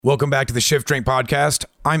Welcome back to the Shift Drink Podcast.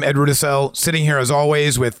 I'm Edward Assell, sitting here as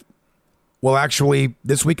always with, well, actually,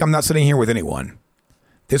 this week I'm not sitting here with anyone.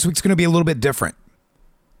 This week's going to be a little bit different.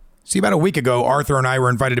 See, about a week ago, Arthur and I were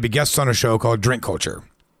invited to be guests on a show called Drink Culture.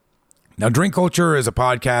 Now, Drink Culture is a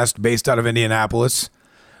podcast based out of Indianapolis,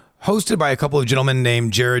 hosted by a couple of gentlemen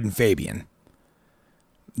named Jared and Fabian.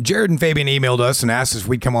 Jared and Fabian emailed us and asked if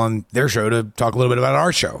we'd come on their show to talk a little bit about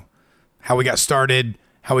our show, how we got started,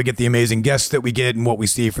 how we get the amazing guests that we get, and what we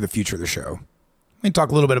see for the future of the show. And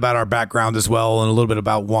talk a little bit about our background as well, and a little bit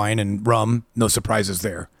about wine and rum. No surprises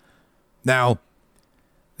there. Now,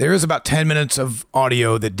 there is about 10 minutes of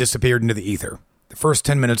audio that disappeared into the ether, the first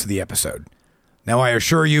 10 minutes of the episode. Now, I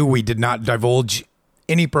assure you, we did not divulge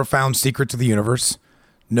any profound secrets of the universe.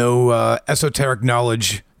 No esoteric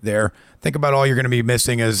knowledge there. Think about all you're going to be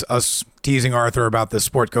missing as us teasing Arthur about the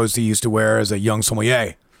sport coats he used to wear as a young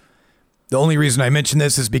sommelier. The only reason I mention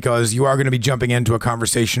this is because you are going to be jumping into a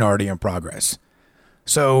conversation already in progress.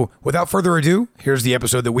 So, without further ado, here's the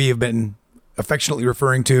episode that we have been affectionately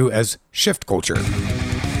referring to as Shift Culture.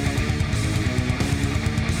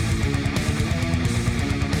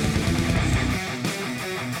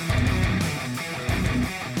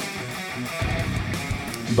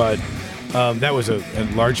 But that was a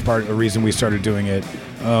large part of the reason we started doing it,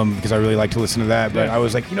 because I really like to listen to that. But I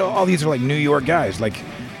was like, all these are like New York guys. Like,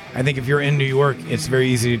 I think if you're in New York, it's very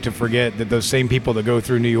easy to forget that those same people that go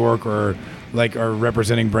through New York or like are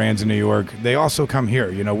representing brands in New York, they also come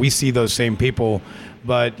here. We see those same people,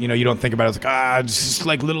 but you don't think about it. It's like, it's just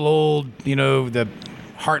like little old, the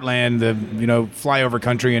heartland, the flyover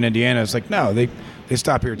country in Indiana. It's like, no, they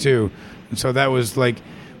stop here too. And so that was like,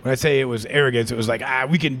 when I say it was arrogance, it was like,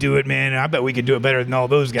 we can do it, man. I bet we can do it better than all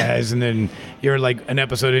those guys. And then you're like an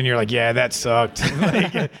episode in, you're like, yeah, that sucked.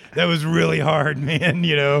 Like, that was really hard, man,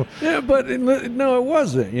 Yeah, but no, it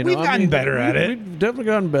wasn't. We've gotten better at it. We've definitely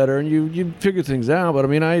gotten better, and you figure things out. But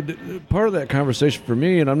part of that conversation for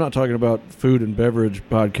me, and I'm not talking about food and beverage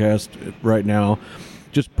podcast right now,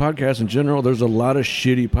 just podcasts in general. There's a lot of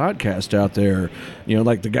shitty podcasts out there.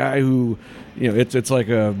 Like the guy who, it's like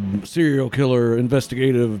a serial killer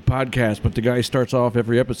investigative podcast, but the guy starts off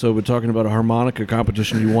every episode with talking about a harmonica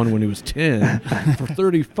competition he won when he was 10 for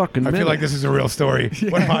 30 fucking minutes. I feel like this is a real story.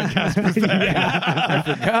 What podcast was that? I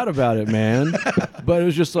forgot about it, man. But it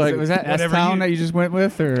was just like... Was that S-Town that you just went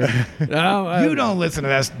with? Or no, you don't listen to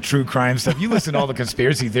that true crime stuff. You listen to all the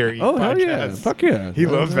conspiracy theory podcasts. Hell yeah. Fuck yeah. He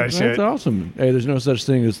loves that shit. That's awesome. Hey, there's no such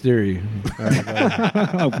thing as theory.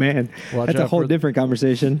 Oh, man. That's a whole different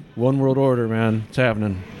conversation. One world order, man. It's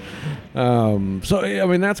happening.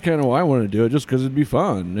 That's kind of why I wanted to do it, just because it'd be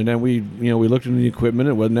fun. And then we looked into the equipment.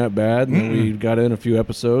 It wasn't that bad. And then we got in a few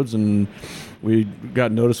episodes, and we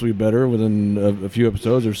got noticeably better within a few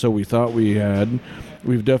episodes, or so we thought we had.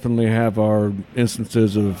 We've definitely have our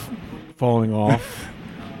instances of falling off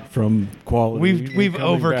from quality. We've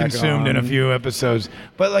overconsumed in a few episodes,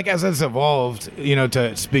 but like as it's evolved,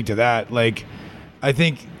 to speak to that, like I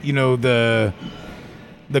think the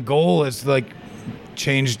goal is like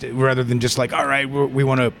changed rather than just like, all right, we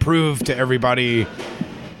want to prove to everybody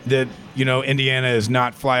that Indiana is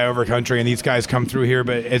not flyover country and these guys come through here,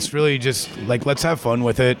 but it's really just like, let's have fun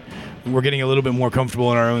with it. We're getting a little bit more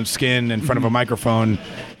comfortable in our own skin in front of a microphone,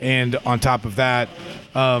 and on top of that,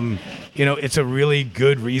 it's a really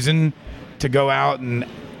good reason to go out and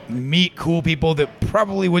meet cool people that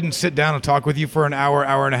probably wouldn't sit down and talk with you for an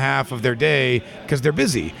hour and a half of their day because they're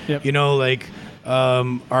busy. Yep.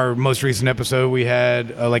 Our most recent episode, we had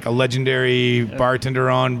a legendary bartender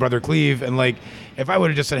on, Brother Cleve, and like if I would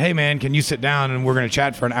have just said, hey man, can you sit down and we're going to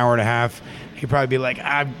chat for an hour and a half, he'd probably be like,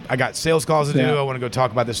 I got sales calls to do, I want to go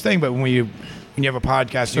talk about this thing. But when you have a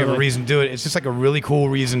podcast, you have a reason to do it. It's just like a really cool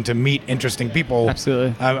reason to meet interesting people.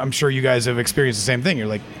 Absolutely. I'm sure you guys have experienced the same thing. You're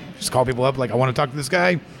like, just call people up, like, I want to talk to this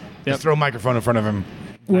guy. Just throw a microphone in front of him.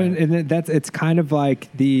 It's kind of like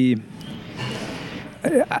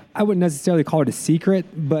I wouldn't necessarily call it a secret,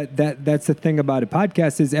 but that's the thing about a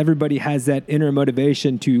podcast is everybody has that inner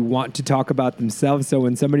motivation to want to talk about themselves. So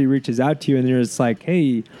when somebody reaches out to you and they're just like, hey,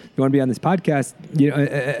 you want to be on this podcast?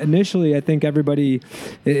 Initially, I think everybody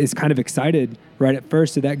is kind of excited right at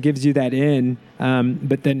first. So that gives you that in.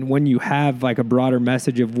 But then when you have like a broader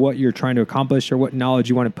message of what you're trying to accomplish or what knowledge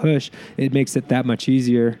you want to push, it makes it that much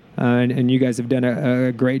easier. And you guys have done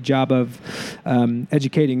a great job of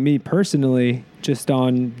educating me personally just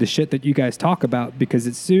on the shit that you guys talk about, because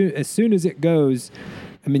as soon as it goes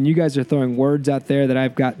I mean, you guys are throwing words out there that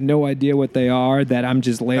I've got no idea what they are, that I'm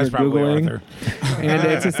just later That's probably Googling. Arthur. And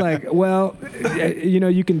it's just like, well,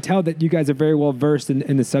 you can tell that you guys are very well versed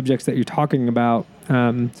in the subjects that you're talking about.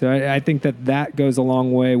 So I think that goes a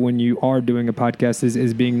long way when you are doing a podcast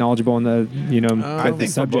is being knowledgeable in the, I the think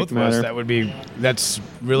for subject both of us, matter. that's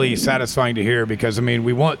really satisfying to hear because, I mean,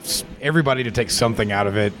 we want everybody to take something out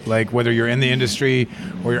of it, like whether you're in the industry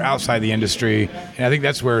or you're outside the industry. And I think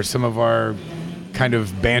that's where some of our kind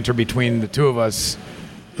of banter between the two of us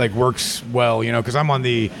like works well, because I'm on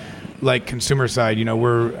the like consumer side.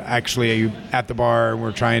 We're actually at the bar and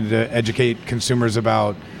we're trying to educate consumers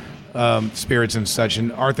about spirits and such,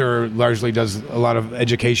 and Arthur largely does a lot of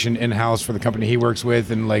education in-house for the company he works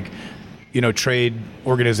with and like trade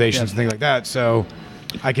organizations and things like that, so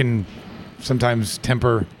I can sometimes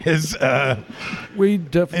temper his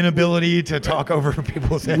inability to talk over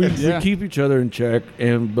people's heads. We keep each other in check,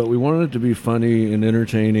 but we wanted it to be funny and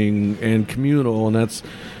entertaining and communal, and that's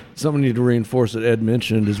something we need to reinforce that Ed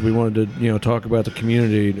mentioned is we wanted to talk about the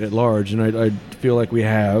community at large, and I feel like we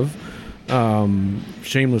have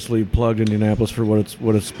shamelessly plugged Indianapolis for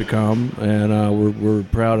what it's become, and we're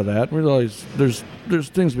proud of that. We realize there's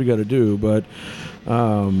things we got to do, but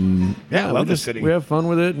I love the city. We have fun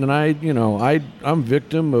with it, and I'm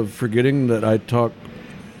victim of forgetting that I talk.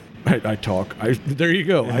 There you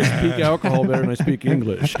go. I speak alcohol better than I speak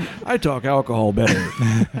English. I talk alcohol better.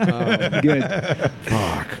 Good.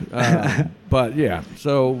 Fuck. But yeah,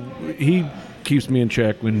 so he keeps me in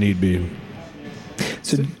check when need be.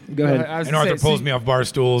 So go ahead. And Arthur pulls me off bar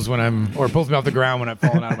stools pulls me off the ground when I've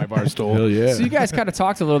fallen out of my bar stool. Hell yeah. So you guys kind of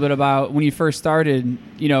talked a little bit about when you first started,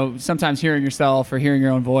 sometimes hearing yourself or hearing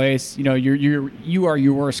your own voice, you are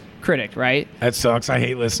your worst critic, right? That sucks. I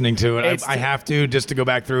hate listening to it. I have to just to go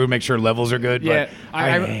back through and make sure levels are good. Yeah, but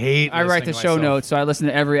I hate. I write the show notes, so I listen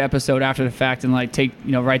to every episode after the fact and like take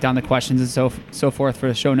write down the questions and so forth for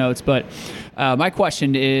the show notes. But my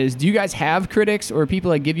question is, do you guys have critics or people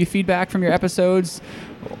that give you feedback from your episodes?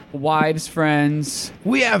 Wives, friends?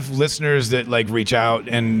 We have listeners that like reach out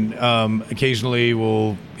and occasionally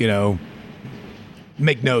will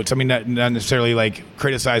make notes. I mean, not necessarily like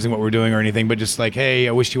criticizing what we're doing or anything, but just like, hey,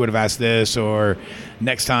 I wish you would have asked this, or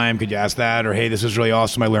next time could you ask that, or hey, this was really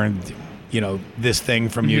awesome. I learned this thing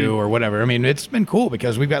from you, or whatever. I mean, it's been cool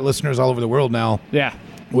because we've got listeners all over the world now. Yeah,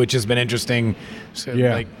 which has been interesting. So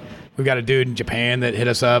like, we've got a dude in Japan that hit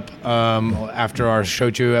us up after our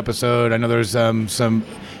Shochu episode. I know there's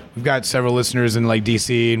we've got several listeners in like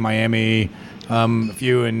DC and Miami, a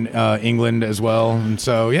few in England as well. And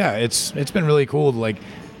so, yeah, it's been really cool to like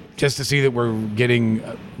just to see that we're getting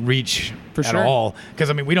reach for at all.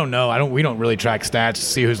 Because I mean, we don't know. We don't really track stats to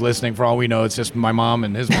see who's listening. For all we know, it's just my mom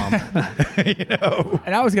and his mom.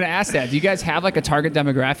 And I was going to ask that. Do you guys have like a target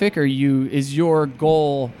demographic, or is your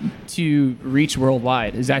goal to reach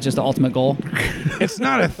worldwide? Is that just the ultimate goal? It's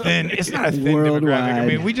not a thin demographic. I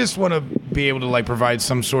mean, we just want to be able to like provide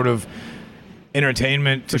some sort of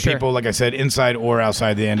entertainment to people, like I said, inside or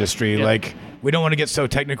outside the industry. Yep. Like, we don't want to get so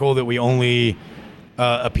technical that we only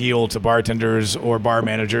appeal to bartenders or bar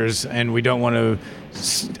managers, and we don't want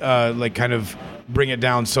to like kind of bring it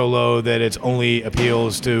down so low that it only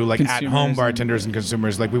appeals to like consumers, at-home bartenders and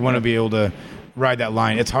consumers. Like, we want to be able to ride that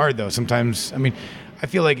line. It's hard though sometimes. I mean, I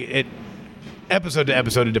feel like episode to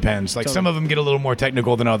episode it depends. Like, some of them get a little more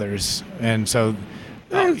technical than others, and so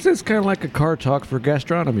it's kind of like a car talk for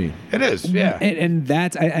gastronomy. It is, yeah. And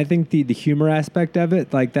that's, I think the humor aspect of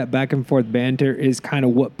it, like that back and forth banter, is kind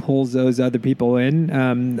of what pulls those other people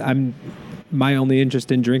in. My only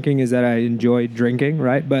interest in drinking is that I enjoy drinking,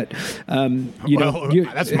 right? But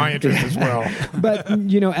that's my interest as well. But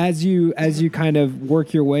as you kind of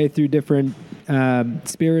work your way through different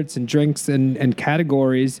spirits and drinks and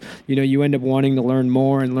categories, you end up wanting to learn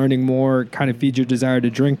more, and learning more kind of feeds your desire to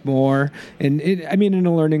drink more. And in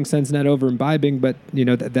a learning sense, not over imbibing, but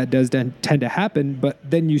that does tend to happen. But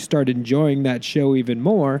then you start enjoying that show even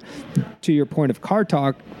more. To your point of car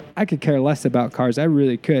talk, I could care less about cars. I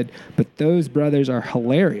really could. But those brothers are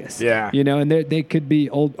hilarious. Yeah. And they could be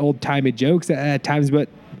old timey jokes at times, but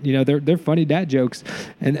they're funny dad jokes,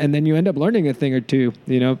 and then you end up learning a thing or two.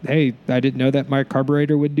 Hey, I didn't know that my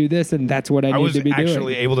carburetor would do this, and that's what I need to be doing. I was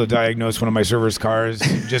actually able to diagnose one of my server's cars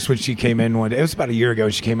just when she came in one day. It was about a year ago.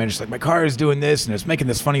 She came in, she's like, my car is doing this, and it's making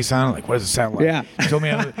this funny sound. I'm like, what does it sound like? Yeah. She told me,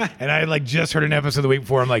 and I had like just heard an episode the week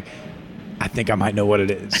before. I'm like, I think I might know what it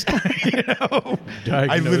is.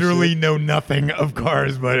 I literally know nothing of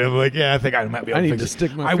cars, but I'm like, yeah, I think I might be able to fix it.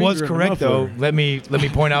 Stick my I was finger in correct the though. muffler. Let me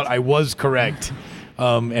point out I was correct.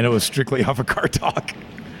 And it was strictly off of car talk.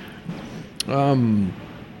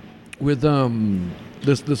 With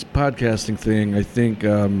this podcasting thing, I think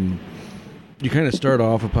you kind of start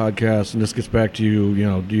off a podcast, and this gets back to you. You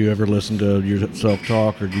know, do you ever listen to your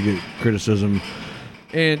self-talk, or do you get criticism?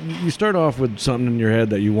 And you start off with something in your head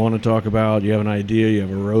that you want to talk about. You have an idea, you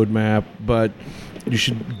have a roadmap, but you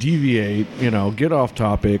should deviate. You know, get off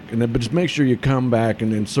topic, and then but just make sure you come back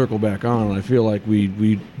and then circle back on. And I feel like we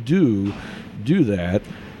do that.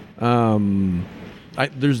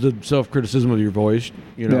 There's the self-criticism of your voice,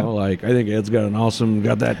 you know, like I think Ed's got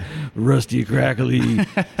that rusty, crackly,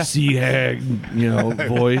 sea hag, you know,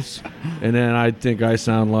 voice. And then I think I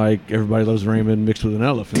sound like Everybody Loves Raymond mixed with an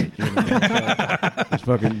elephant. You know? It's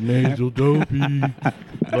fucking nasal dopey.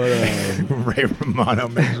 But Ray Romano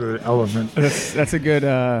mixed with an elephant. That's a good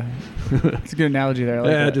that's a good analogy there. I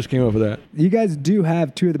like yeah, I that. just came up with that. You guys do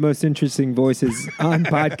have two of the most interesting voices on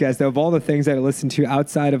podcasts. Of all the things I listen to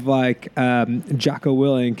outside of like Jocko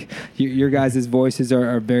Willink, your guys' voices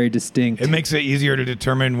are very distinct. It makes it easier to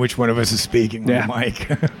determine which one of us is speaking on the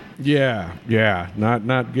mic. Yeah.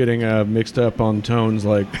 Not getting mixed up on tones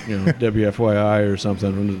like, you know, WFYI or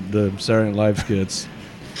something from the Saturday Night Live skits.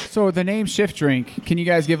 So the name Shift Drink, can you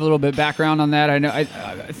guys give a little bit of background on that? I know I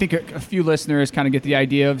think a few listeners kind of get the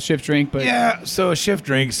idea of Shift Drink, but Yeah, so shift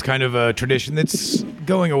drink's kind of a tradition that's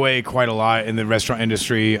going away quite a lot in the restaurant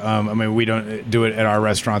industry. I mean, we don't do it at our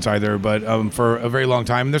restaurants either, but for a very long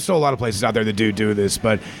time, there's still a lot of places out there that do this.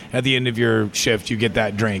 But at the end of your shift, you get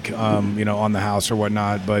that drink, you know, on the house or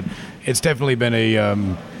whatnot. But it's definitely been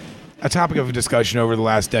a topic of discussion over the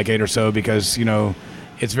last decade or so because, you know,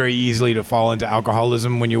 it's very easily to fall into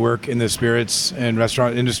alcoholism when you work in the spirits and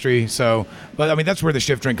restaurant industry. So, but I mean, that's where the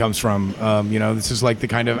shift drink comes from. You know, this is like the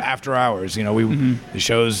kind of after hours, you know, the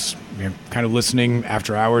show's you're kind of listening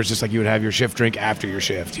after hours, just like you would have your shift drink after your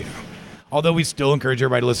shift, you know. Although we still encourage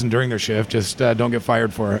everybody to listen during their shift, just don't get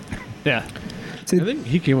fired for it. yeah. I think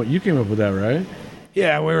you came up with that, right?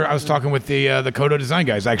 Yeah, I was talking with the Kodo Design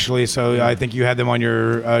guys, actually. So I think you had them on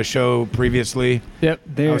your show previously. Yep.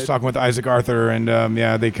 I was talking with Isaac Arthur, and we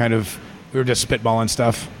were just spitballing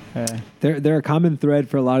stuff. They're a common thread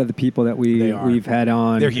for a lot of the people that we've had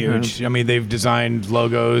on. They're huge. I mean, they've designed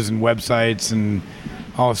logos and websites and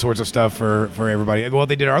all sorts of stuff for everybody. Well,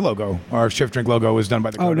 they did our logo. Our Shift Drink logo was done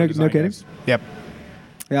by the Kodo Design kidding? guys. Yep.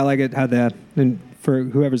 Yeah, I like it how and for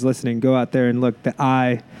whoever's listening, go out there and look. The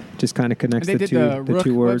I just kind of connects They the did two the Rook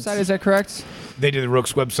two words. website, is that correct? They did the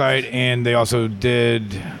Rook's website, and they also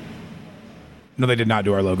did... No, they did not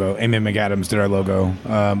do our logo. Amy McAdams did our logo.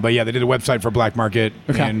 But yeah, they did a website for Black Market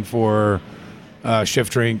and for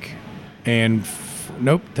Shift Drink. And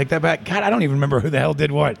nope, take that back. God, I don't even remember who the hell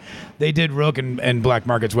did what. They did Rook and Black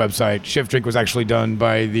Market's website. Shift Drink was actually done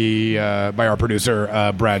by by our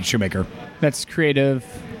producer, Brad Shoemaker. That's Creative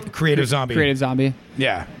Zombie. Creative Zombie.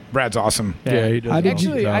 Yeah, Brad's awesome. Yeah, he does.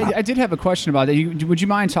 Actually, I did have a question about that. Would you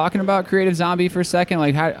mind talking about Creative Zombie for a second?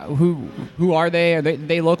 Like, who are they? Are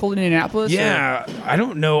they local in Indianapolis? Yeah, I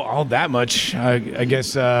don't know all that much. I guess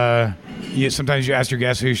sometimes you ask your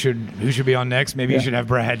guests who should be on next. Maybe you should have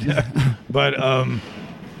Brad. But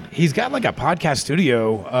he's got like a podcast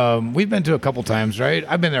studio. We've been to a couple times, right?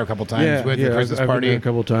 I've been there a couple times with the Christmas I've party. been there a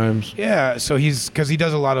couple times. Yeah, so because he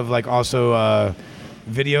does a lot of like also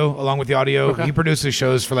video along with the audio. Okay. He produces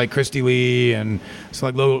shows for like Christy Lee and some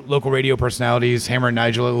like local radio personalities. Hammer and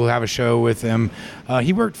Nigel will have a show with him.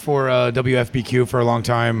 He worked for WFBQ for a long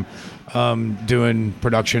time doing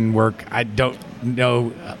production work. I don't know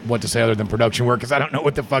what to say other than production work because I don't know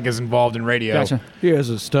what the fuck is involved in radio. Gotcha. He has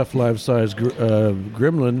a stuffed life-size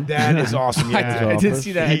gremlin. That is awesome. Yeah. I did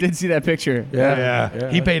see that. I did see that picture. Yeah.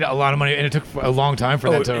 He paid a lot of money, and it took a long time for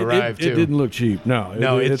that to arrive, too. It didn't look cheap.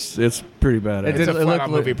 No, it's pretty badass. It's a flat-out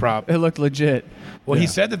movie prop. It looked legit. Well, he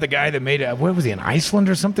said that the guy that made it, where was he, in Iceland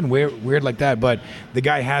or something weird like that, but the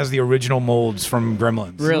guy has the original molds from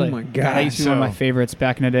Gremlins. Really? Oh my God. That used to be one of my favorites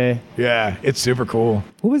back in the day. Yeah, it's super cool.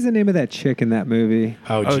 What was the name of that chick in that movie?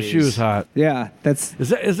 Oh, she was hot. Yeah, that's Is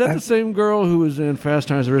that the same girl who was in Fast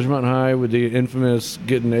Times at Ridgemont High with the infamous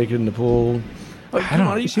getting naked in the pool? I don't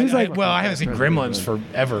know. She was like- I haven't seen Gremlins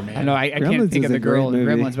forever, man. I know. I Gremlins can't think is of a the girl great in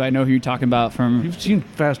movie. Gremlins, but I know who you're talking about from. You've seen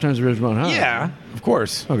Fast Times at Ridgemont High? Yeah, of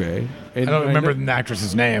course. Okay. I don't remember the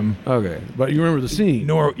actress's name. Okay, but you remember the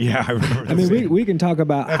scene. I remember. I mean, we can talk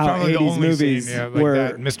about That's how probably the 80s only movies scene, like were.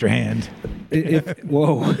 that, Mr. Hand.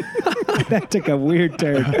 Whoa, that took a weird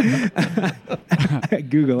turn.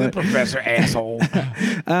 Google it. Professor asshole.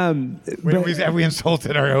 Have we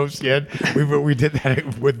insulted our host yet? We did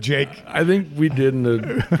that with Jake. I think we did in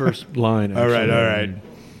the first line. All right.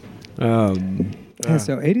 Yeah,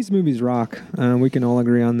 so 80s movies rock. We can all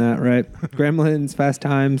agree on that, right? Gremlins, Fast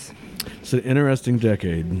Times. It's an interesting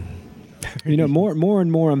decade. You know, more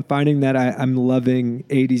and more I'm finding that I'm loving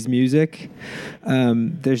 80s music.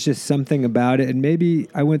 There's just something about it. And maybe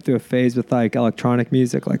I went through a phase with like electronic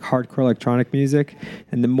music, like hardcore electronic music.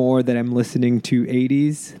 And the more that I'm listening to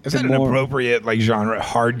 80s, Is that an appropriate like genre,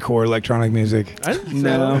 hardcore electronic music?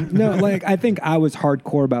 No, like I think I was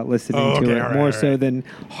hardcore about listening to it more so than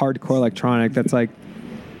hardcore electronic. That's like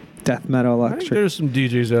death metal I think electric. there's some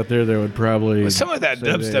DJs out there that would probably. Some of that say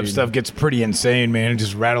dubstep stuff gets pretty insane, man. It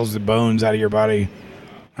just rattles the bones out of your body.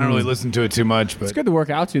 I don't really listen to it too much, but It's good to work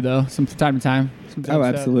out to, though, from time to time. Some Oh, dubstep.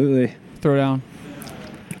 absolutely. Throw down.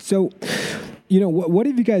 So, you know, what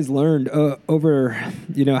have you guys learned over,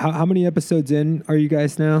 you know, how many episodes in are you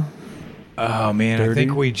guys now? oh man, 30? I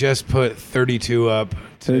think we just put 32 up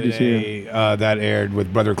 32. today. That aired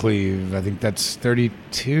with Brother Cleve. I think that's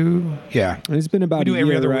 32. Yeah. And it's been about We do a every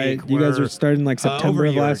year, other right? week. You guys We're, were starting like over September a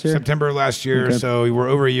of last year? September of last year. Okay. So we're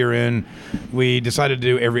over a year in. We decided to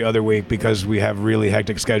do every other week because we have really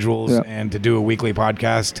hectic schedules, Yep. and to do a weekly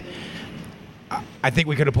podcast. I think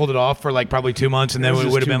we could have pulled it off for like probably 2 months, and then It was it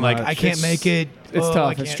just would have too been like, much. I can't make it. It's Oh, I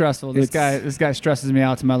tough. It's can't. stressful. This guy stresses me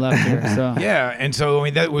out to my left here. So Yeah, and so I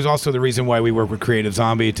mean that was also the reason why we work with Creative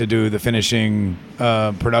Zombie to do the finishing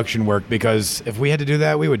production work, because if we had to do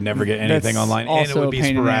that, we would never get anything That's online, and it also would a be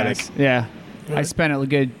pain in the sporadic. ass. Yeah, I spent a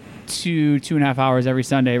good 2.5 hours every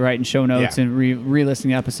Sunday writing show notes Yeah. and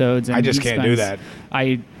re-listening episodes. And I just he can't do spends- that.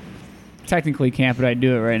 I technically can't, but I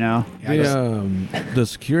do it right now. I just- The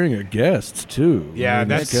securing of guests too. Yeah, I mean,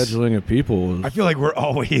 that's- scheduling of people. I feel like we're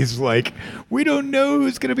always like, we don't know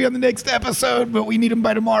who's going to be on the next episode, but we need them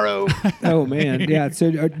by tomorrow. Oh, man. Yeah. So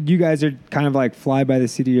you guys are kind of like fly by the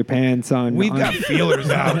seat of your pants on. We've on- got feelers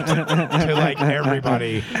out to like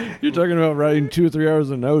everybody. You're talking about writing 2 or 3 hours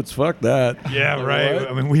of notes. Fuck that. Yeah, Like, right.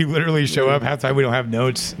 what? I mean, we literally show up half the time. We don't have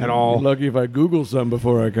notes at all. Lucky if I Google some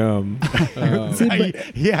before I come.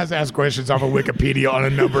 He has asked questions off of Wikipedia on a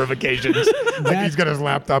number of occasions. Like he's got his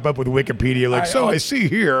laptop up with Wikipedia. Like, I see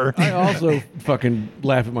here. I also fucking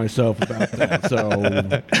laugh at myself about that.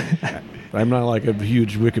 So I'm not like a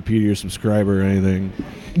huge Wikipedia subscriber or anything.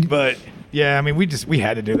 But yeah, I mean, we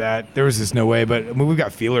had to do that. There was just no way. But I mean, we've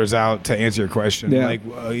got feelers out to answer your question. Yeah. Like,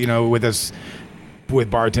 you know, with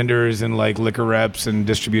bartenders and like liquor reps and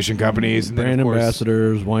distribution companies, and then, Brand of course,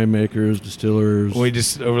 ambassadors, winemakers, distillers.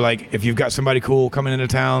 we're like, if you've got somebody cool coming into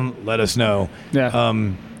town, let us know. Yeah.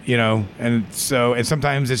 You know, and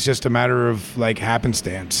sometimes it's just a matter of like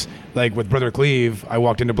happenstance. Like with Brother Cleve, I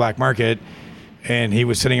walked into Black Market, and he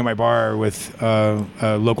was sitting at my bar with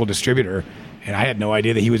a local distributor, and I had no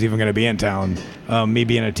idea that he was even going to be in town. Me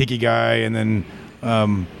being a tiki guy, and then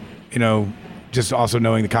you know, just also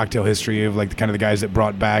knowing the cocktail history of like the kind of the guys that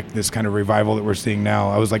brought back this kind of revival that we're seeing now.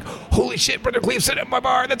 I was like, holy shit, Brother Cleve sitting at my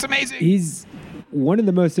bar. That's amazing. He's one of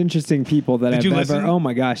the most interesting people that I've you ever. listen? Oh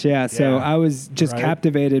my gosh, yeah. So Yeah. I was just Right.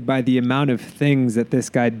 captivated by the amount of things that this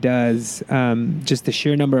guy does. Just the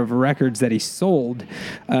sheer number of records that he sold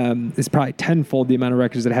is probably tenfold the amount of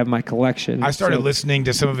records that I have in my collection. I started So listening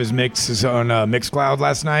to some of his mixes on Mixcloud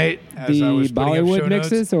last night. As the I was putting up show Bollywood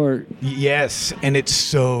notes. mixes, or Yes, and it's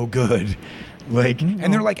so good. Like,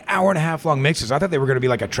 and they're like hour and a half long mixes. I thought they were going to be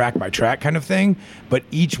like a track by track kind of thing, but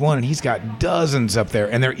each one, and he's got dozens up there,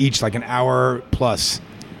 and they're each like an hour plus.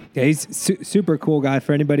 yeah, he's super cool guy.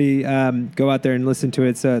 For anybody, go out there and listen to it.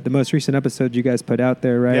 It's the most recent episode you guys put out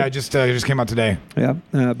there, right? Yeah, it just came out today. Yeah,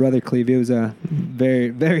 Brother Cleve. He was a very,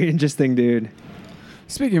 very interesting dude.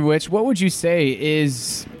 Speaking of which, what would you say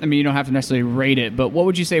is, I mean, you don't have to necessarily rate it, but what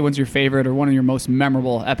would you say was your favorite or one of your most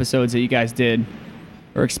memorable episodes that you guys did?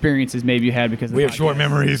 Or experiences maybe you had because of We the have short podcast?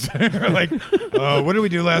 memories. Like, what did we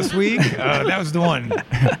do last week? That was the one.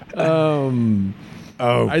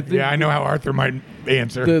 I think I know how Arthur might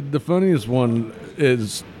answer. the funniest one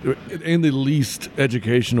is, and the least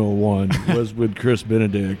educational one was with Chris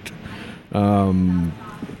Benedict.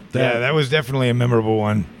 That was definitely a memorable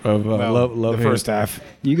one. Of Well, Love the first half.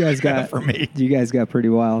 You guys got For me. You guys got pretty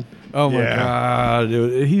wild. Oh my Yeah. god,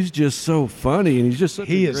 dude. He's just so funny, and he's just such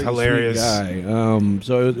He a is great, hilarious. sweet guy.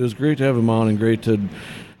 So it was great to have him on, and great to,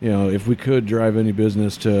 you know, if we could drive any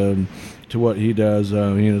business to what he does, he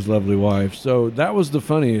and his lovely wife. So that was the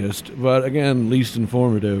funniest, but again, least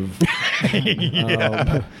informative.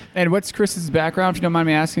 And what's Chris's background, if you don't mind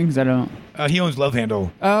me asking? Because I don't. He owns Love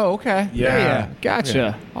Handle. Oh, okay. Yeah.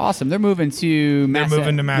 Gotcha. Awesome. They're moving to They're Mass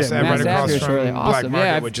moving to Mass yeah, Ave right Mass across Ave from shortly. Black Awesome. Market,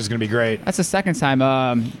 Yeah, which is going to be great. that's the second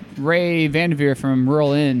time. Ray Vanderveer from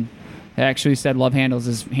Rural Inn actually said Love Handles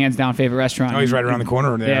is hands down favorite restaurant. Oh, he's right around the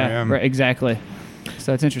corner there. Yeah, right, exactly.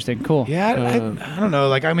 So it's interesting. Cool. Yeah, I don't know.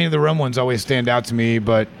 Like, I mean, the rum ones always stand out to me,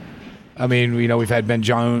 but I mean, you know, we've had Ben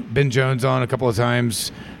Jones on a couple of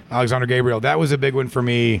times. Alexander Gabriel, that was a big one for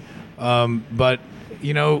me. But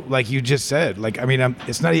you know, like you just said, like I mean,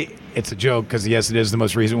 it's not. It's a joke because yes, it is the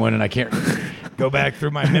most recent one, and I can't go back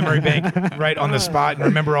through my memory bank right on the spot and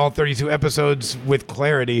remember all 32 episodes with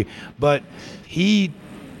clarity. But he's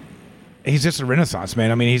just a renaissance man.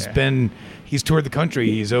 I mean, he's toured the country.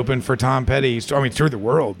 He's opened for Tom Petty. He's toured the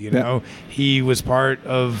world. You know, he was part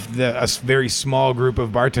of a very small group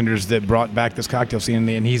of bartenders that brought back this cocktail scene,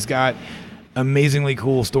 and he's got amazingly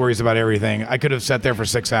cool stories about everything. I could have sat there for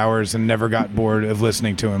 6 hours and never got bored of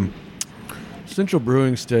listening to him. Central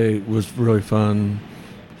Brewing State was really fun,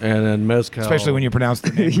 and then Mezcal. Especially when you pronounce the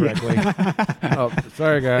name correctly. Oh,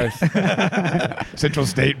 sorry, guys. Central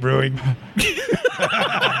State Brewing.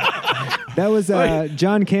 That was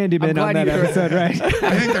John Candyman on that episode, right?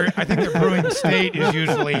 I think their brewing state is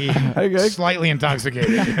usually slightly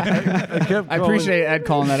intoxicated. I appreciate Ed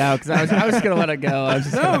calling that out because I was going to let it go. I was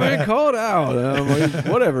just No, man, call it out.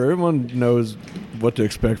 Whatever. Everyone knows what to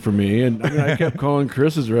expect from me. And I mean, I kept calling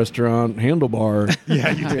Chris's restaurant Handlebar.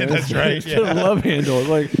 Yeah, you did. That's right. Instead of Love Handle.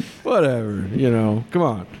 Like, whatever. Come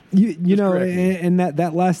on. You know, in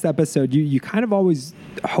that last episode, you kind of always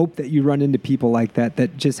hope that you run into people like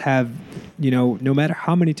that just have, you know, no matter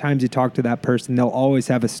how many times you talk to that person, they'll always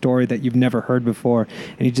have a story that you've never heard before.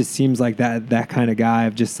 And he just seems like that kind of guy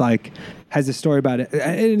of just like has a story about it.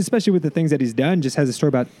 And especially with the things that he's done, just has a story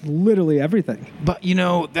about literally everything. But, you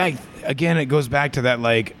know, that, again, it goes back to that,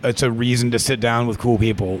 like, it's a reason to sit down with cool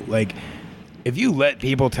people. Like, if you let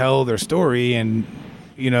people tell their story and,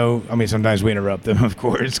 you know, I mean, sometimes we interrupt them, of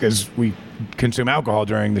course, because we consume alcohol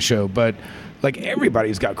during the show. But, like,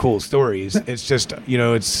 everybody's got cool stories. It's just, you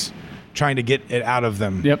know, it's trying to get it out of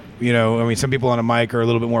them. Yep. You know, I mean, some people on a mic are a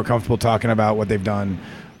little bit more comfortable talking about what they've done.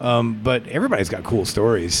 But everybody's got cool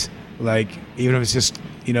stories. Like, even if it's just,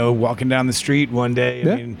 you know, walking down the street one day,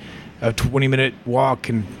 I mean, a 20-minute walk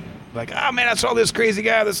and like, oh, man, I saw this crazy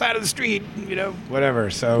guy on the side of the street, you know, whatever.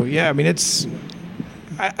 So, yeah, I mean, it's,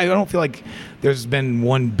 I don't feel like there's been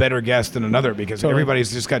one better guest than another because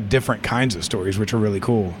everybody's just got different kinds of stories, which are really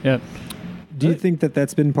cool. Yep. Do you think that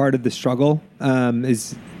that's been part of the struggle,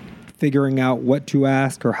 is figuring out what to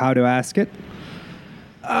ask or how to ask it?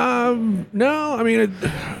 No, I mean,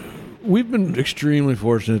 we've been extremely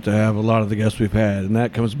fortunate to have a lot of the guests we've had, and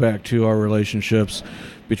that comes back to our relationships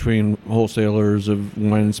between wholesalers of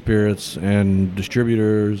wine and spirits and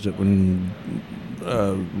distributors and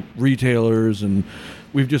retailers, and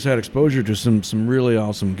we've just had exposure to some really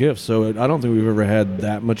awesome gifts. So I don't think we've ever had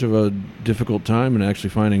that much of a difficult time in actually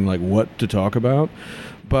finding like what to talk about.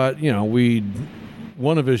 But, you know,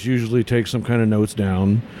 one of us usually takes some kind of notes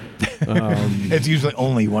down. It's usually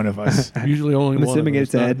only one of us. Usually only I'm one assuming of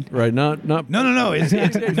us. it's Ed. Right, not No. It's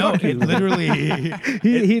no. It literally.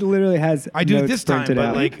 He literally has. I do it notes this time, printed but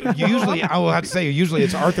out. like usually, I will have to say, usually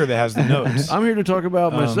it's Arthur that has the notes. I'm here to talk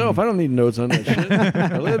about myself. I don't need notes on that shit.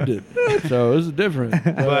 I lived it. So this is different.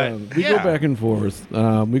 But, we go back and forth.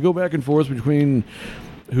 We go back and forth between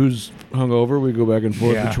who's hungover. We go back and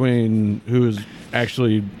forth between who's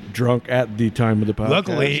actually drunk at the time of the podcast.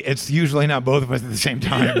 Luckily, it's usually not both of us at the same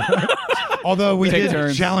time. Although we Take did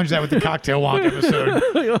turns. challenge that with the cocktail wonk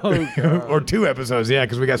episode, or 2 episodes,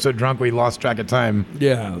 because we got so drunk we lost track of time.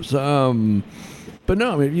 Yeah. So, but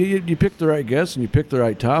no, I mean, you pick the right guests and you pick the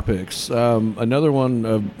right topics. Another one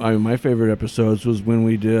of my favorite episodes was when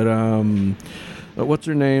we did, what's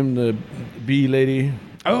her name? The bee lady.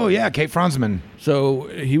 Oh yeah, Kate Franzman. So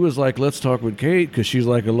he was like, let's talk with Kate because she's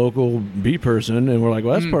like a local bee person. And we're like,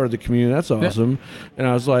 well, that's part of the community. That's awesome. And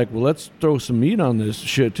I was like, well, let's throw some meat on this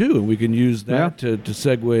shit too. And we can use that to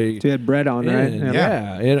segue. So you had bread on, right?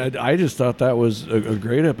 Yeah. And I just thought that was a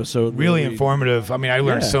great episode. Really informative. I mean, I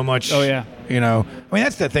learned so much. Oh, yeah. You know, I mean,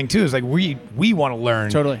 that's the thing too, is like we want to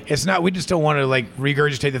learn. Totally. It's not, we just don't want to like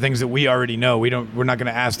regurgitate the things that we already know. We're not going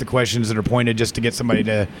to ask the questions that are pointed just to get somebody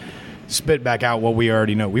to spit back out what we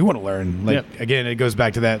already know. We want to learn. Like, again, it goes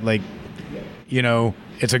back to that, like, you know,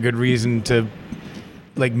 it's a good reason to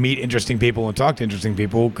like meet interesting people and talk to interesting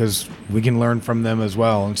people because we can learn from them as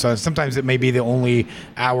well. And so sometimes it may be the only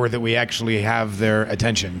hour that we actually have their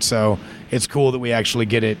attention. So it's cool that we actually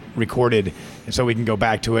get it recorded and so we can go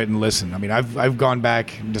back to it and listen. I mean, I've gone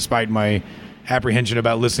back, despite my apprehension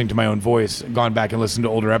about listening to my own voice, gone back and listened to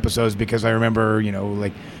older episodes because I remember, you know,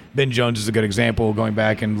 like Ben Jones is a good example, going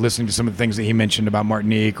back and listening to some of the things that he mentioned about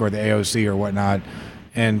Martinique or the AOC or whatnot.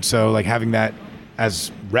 And so like having that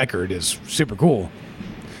as record is super cool.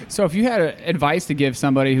 So if you had advice to give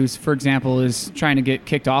somebody who's, for example, is trying to get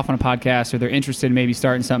kicked off on a podcast, or they're interested in maybe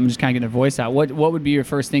starting something, just kind of getting their voice out, what would be your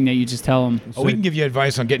first thing that you just tell them? Oh, we can give you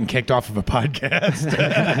advice on getting kicked off of a podcast.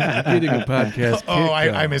 Getting a podcast.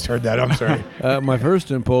 I misheard that. I'm sorry. My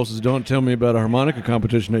first impulse is don't tell me about a harmonica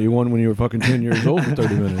competition that you won when you were fucking 10 years old for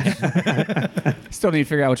 30 minutes. Still need to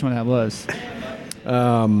figure out which one that was.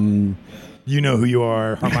 You know who you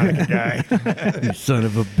are, harmonica guy. You son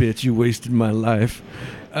of a bitch, you wasted my life.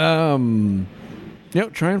 Try and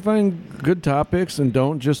find good topics and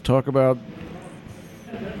don't just talk about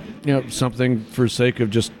something for sake of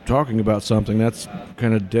just talking about something. That's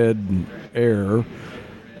kind of dead air.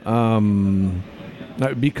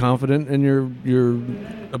 Be confident in your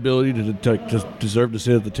ability to deserve to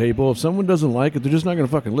sit at the table. If someone doesn't like it, they're just not going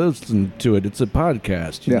to fucking listen to it. It's a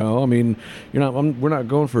podcast, you know. I mean, we're not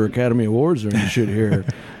going for Academy Awards or any shit here,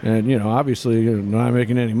 and obviously, not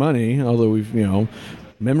making any money. Although we've,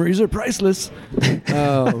 memories are priceless.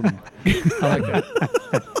 I like that.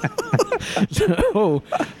 So,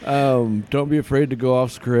 don't be afraid to go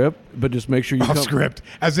off script, but just make sure you off script,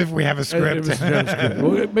 as if we have a script.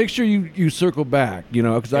 Well, make sure you circle back,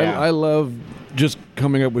 because I love just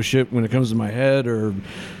coming up with shit when it comes to my head, or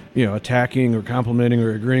attacking or complimenting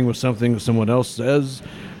or agreeing with something that someone else says.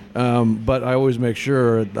 But I always make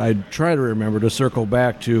sure I try to remember to circle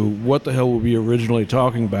back to what the hell were we originally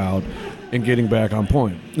talking about, and getting back on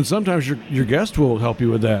point. And sometimes your guest will help you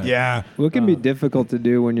with that. Yeah. Well, it can be difficult to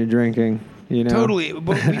do when you're drinking. Totally.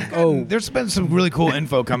 But there's been some really cool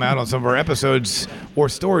info come out on some of our episodes or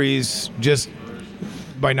stories just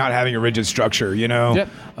by not having a rigid structure, Yep.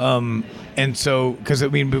 And so, because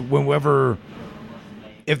if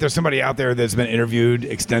there's somebody out there that's been interviewed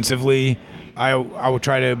extensively, I will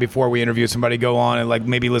try to, before we interview somebody, go on and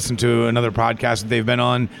maybe listen to another podcast that they've been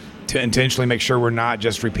on, to intentionally make sure we're not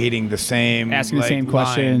just repeating the same, asking the same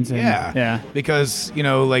questions. Yeah. Because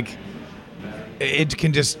it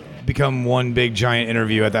can just become one big giant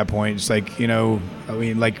interview at that point. It's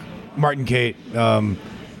Martin Cate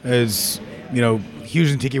is huge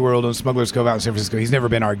in Tiki World and Smuggler's Cove out in San Francisco. He's never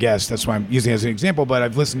been our guest. That's why I'm using it as an example, but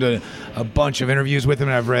I've listened to a bunch of interviews with him,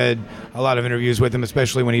 and I've read a lot of interviews with him,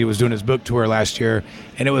 especially when he was doing his book tour last year,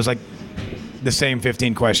 and it was the same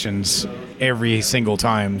 15 questions every single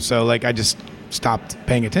time. So I just stopped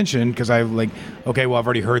paying attention because okay, well, I've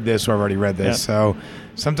already heard this or I've already read this. Yep. So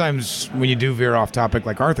sometimes when you do veer off topic,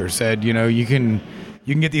 like Arthur said, you can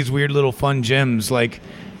get these weird little fun gems, like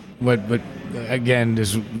what again,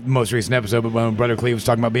 this most recent episode, but when Brother Cleve was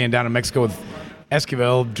talking about being down in Mexico with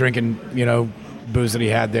Esquivel, drinking, booze that he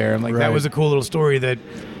had there. And that was a cool little story that,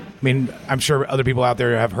 I'm sure other people out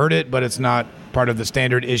there have heard it, but it's not part of the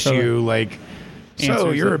standard issue,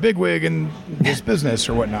 so you're a bigwig in this business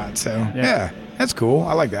or whatnot. So yeah, that's cool.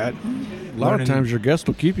 I like that. A lot of times your guest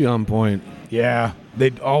will keep you on point. Yeah,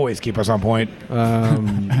 they always keep us on point.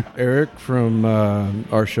 Eric from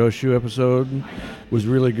our Shoshu episode was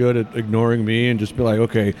really good at ignoring me and just be like,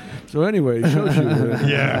 okay, so anyway,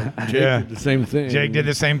 Shoshu. Jake did the same thing. Jake did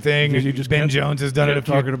the same thing. Ben Jones has done it.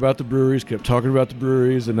 Talking about the breweries, kept talking about the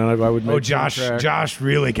breweries, and then I would make Josh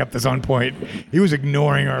really kept us on point. He was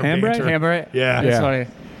ignoring our Hambright? Yeah. That's funny.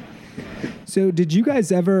 So did you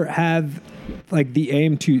guys ever have the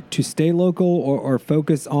aim to stay local or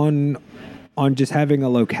focus on just having a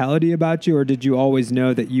locality about you, or did you always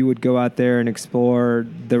know that you would go out there and explore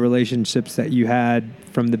the relationships that you had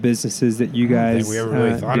from the businesses that you guys I don't think we ever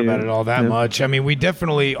really thought about it all that much. We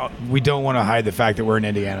definitely we don't want to hide the fact that we're in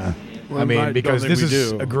Indiana. Well, because this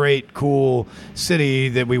is a great, cool city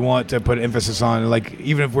that we want to put emphasis on.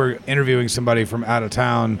 Even if we're interviewing somebody from out of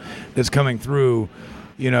town that's coming through,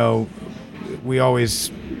 we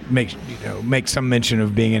always make some mention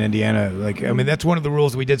of being in Indiana. That's one of the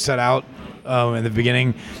rules we did set out in the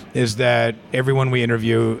beginning, is that everyone we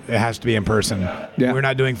interview, it has to be in person. Yeah. We're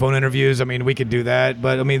not doing phone interviews. We could do that,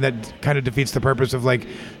 but that kind of defeats the purpose of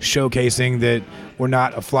showcasing that we're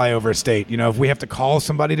not a flyover state. If we have to call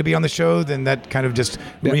somebody to be on the show, then that kind of just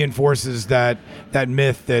reinforces that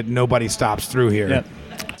myth that nobody stops through here. Yeah.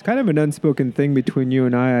 It's kind of an unspoken thing between you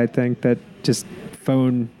and I think, that just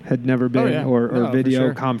phone had never been, or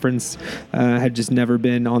video conference had just never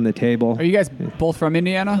been on the table. Are you guys both from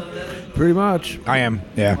Indiana? Pretty much. I am,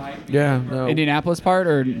 yeah. Yeah. No. Indianapolis part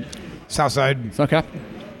or? Southside. Okay.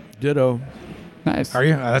 Ditto. Nice. Are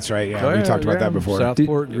you? Oh, that's right, yeah. We talked about that before.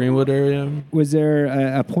 Southport, Greenwood area. Was there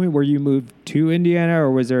a point where you moved to Indiana,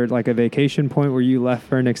 or was there a vacation point where you left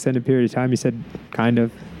for an extended period of time? You said kind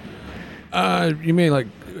of. You mean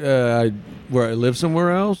I Where I live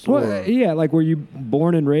somewhere else? Well, or? yeah, like were you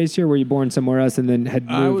born and raised here? Were you born somewhere else and then had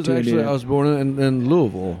moved to Indiana? I was born in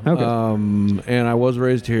Louisville. Okay. And I was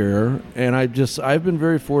raised here. And I've been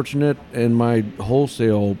very fortunate in my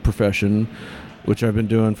wholesale profession, which I've been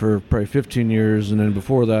doing for probably 15 years. And then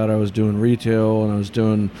before that, I was doing retail and I was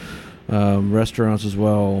doing restaurants as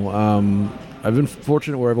well. I've been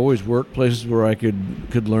fortunate where I've always worked places where I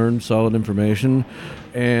could learn solid information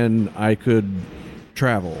and I could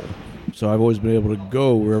travel. So I've always been able to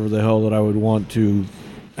go wherever the hell that I would want to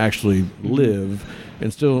actually live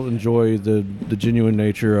and still enjoy the genuine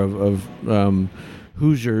nature of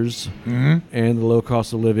Hoosiers and the low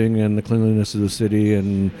cost of living and the cleanliness of the city.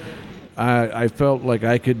 And I felt like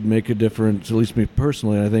I could make a difference, at least me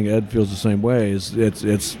personally, and I think Ed feels the same way.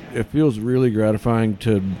 It feels really gratifying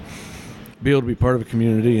to be able to be part of a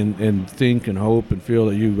community and think and hope and feel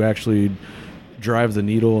that you actually drive the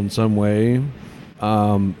needle in some way.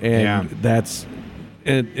 That's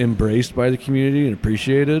embraced by the community and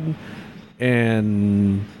appreciated.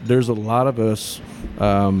 And there's a lot of us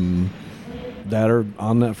that are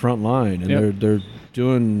on that front line, and they're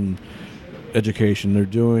doing education, they're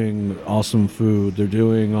doing awesome food, they're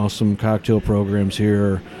doing awesome cocktail programs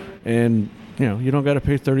here, and you don't got to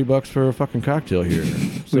pay $30 for a fucking cocktail here,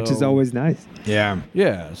 which is always nice.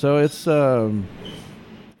 Yeah. So it's in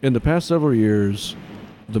the past several years,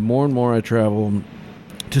 the more and more I travel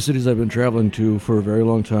to cities I've been traveling to for a very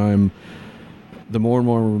long time, the more and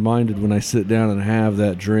more I'm reminded when I sit down and have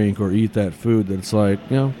that drink or eat that food that it's like,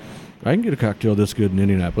 I can get a cocktail this good in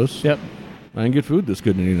Indianapolis. Yep. I can get food this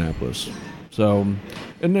good in Indianapolis. So,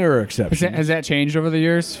 and there are exceptions. Has that changed over the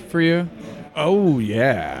years for you? Oh,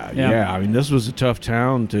 yeah. I mean, this was a tough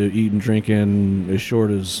town to eat and drink in as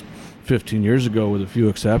short as 15 years ago with a few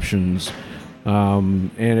exceptions.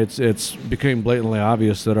 And it's became blatantly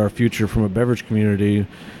obvious that our future from a beverage community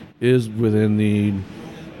is within the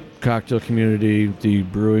cocktail community, the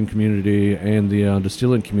brewing community, and the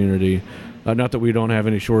distilling community. Not that we don't have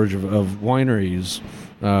any shortage of wineries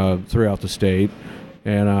throughout the state,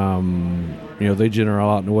 and they generate a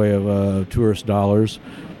lot in the way of tourist dollars.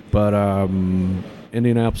 But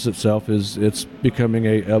Indianapolis itself it's becoming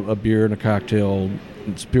a beer and a cocktail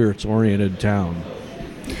spirits oriented town.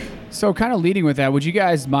 So kind of leading with that, would you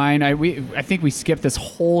guys mind? I think we skipped this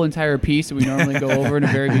whole entire piece that we normally go over in the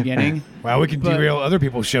very beginning. Wow, we can derail other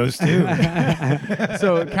people's shows too.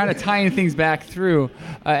 So kind of tying things back through,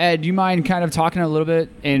 Ed, do you mind kind of talking a little bit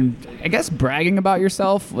and I guess bragging about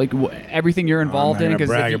yourself, like everything you're involved in? I'm not gonna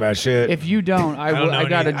brag about shit. If you don't, I don't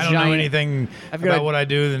know anything about what I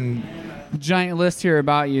do. Then giant list here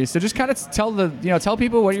about you. So just kind of tell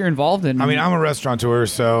people what you're involved in. I mean, I'm a restaurateur,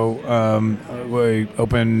 so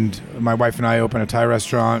my wife and I opened a Thai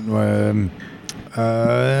restaurant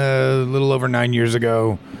a little over 9 years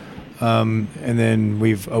ago. And then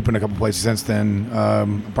we've opened a couple places since then.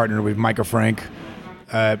 Partnered with Micah Frank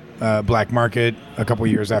at Black Market a couple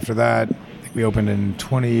years after that. I think we opened in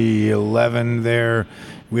 2011 there.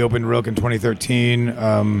 We opened Rook in 2013,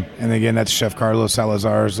 and again, that's Chef Carlos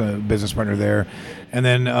Salazar's a business partner there. And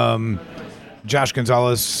then Josh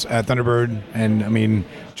Gonzalez at Thunderbird, and I mean,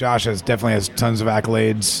 Josh definitely has tons of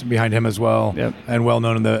accolades behind him as well, and well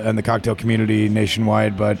known in the cocktail community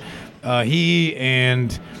nationwide. But he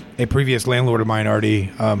and a previous landlord of mine already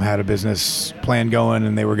had a business plan going,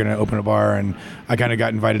 and they were going to open a bar, and I kind of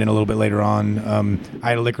got invited in a little bit later on. I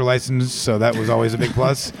had a liquor license, so that was always a big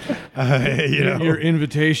plus. Your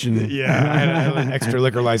invitation. Yeah, I had an extra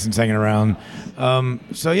liquor license hanging around.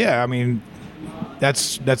 So yeah, I mean,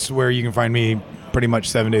 that's where you can find me pretty much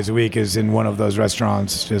 7 days a week is in one of those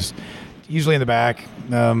restaurants, just usually in the back.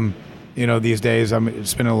 These days I'm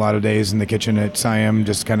spending a lot of days in the kitchen at Siam,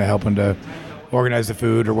 just kind of helping to organize the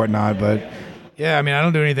food or whatnot. But yeah, I mean, I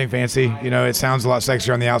don't do anything fancy. It sounds a lot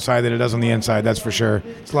sexier on the outside than it does on the inside. That's for sure.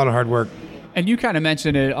 It's a lot of hard work. And you kind of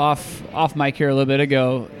mentioned it off mic here a little bit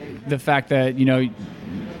ago, the fact that,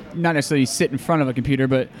 not necessarily sit in front of a computer,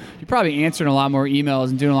 but you're probably answering a lot more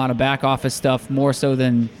emails and doing a lot of back office stuff more so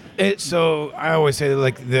than So I always say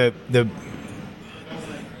like the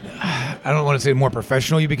I don't want to say more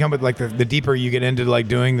professional you become, but like the deeper you get into like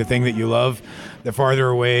doing the thing that you love, the farther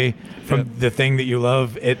away from the thing that you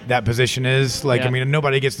love that position is. Like, I mean,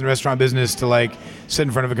 nobody gets in the restaurant business to like sit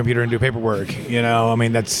in front of a computer and do paperwork. I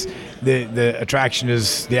mean, that's the attraction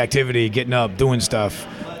is the activity, getting up, doing stuff,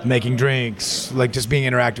 making drinks, like just being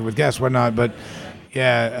interactive with guests, whatnot. But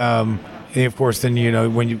yeah, and of course, then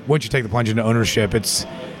once you take the plunge into ownership, it's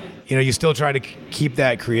you still try to keep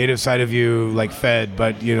that creative side of you like fed,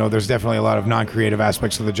 but there's definitely a lot of non-creative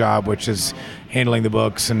aspects of the job, which is handling the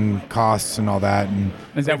books and costs and all that. And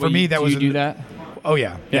is that for me, that was do that? Oh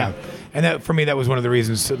yeah. And that for me, that was one of the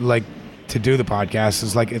reasons to do the podcast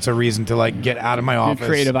is like it's a reason to like get out of my office,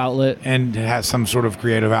 creative outlet, and have some sort of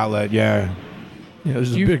creative outlet. Yeah. Yeah,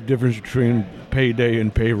 there's a big difference between payday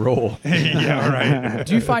and payroll. Yeah, right.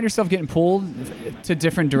 Do you find yourself getting pulled to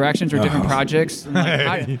different directions or different projects?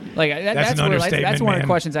 That's an that's understatement, one of man. the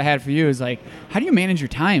questions I had for you is like, how do you manage your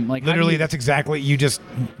time? Like, Literally, that's exactly you just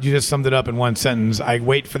summed it up in one sentence. I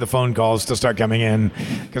wait for the phone calls to start coming in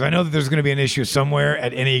because I know that there's going to be an issue somewhere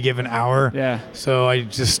at any given hour. Yeah. So I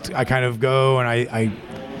kind of go and I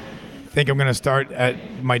think I'm going to start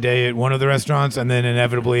at my day at one of the restaurants, and then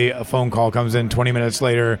inevitably a phone call comes in 20 minutes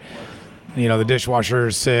later. You know, the dishwasher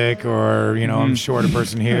is sick, or, you know, I'm short a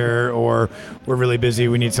person here, or we're really busy.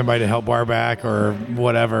 We need somebody to help bar back or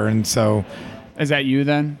whatever. And so Is that you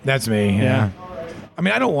then? that's me. Yeah. I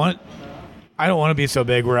mean, I don't want to be so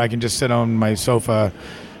big where I can just sit on my sofa,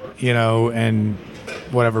 you know, and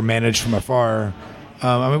whatever, manage from afar.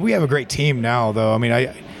 I mean, we have a great team now, though. I mean,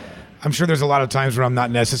 I'm sure there's a lot of times where I'm not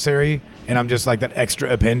necessary and I'm just like that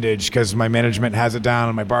extra appendage because my management has it down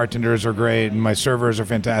and my bartenders are great and my servers are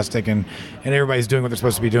fantastic and everybody's doing what they're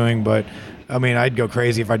supposed to be doing. But I mean, I'd go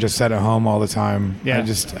crazy if I just sat at home all the time. Yeah.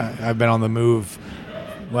 I've been on the move.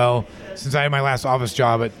 Well, since I had my last office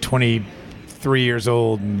job at 23 years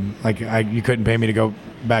old, and like you couldn't pay me to go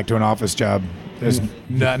back to an office job. There's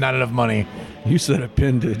not enough money. You said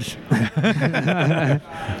appendage.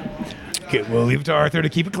 Okay, we'll leave it to Arthur to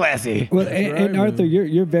keep it classy. Well, and Arthur,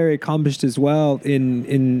 you're very accomplished as well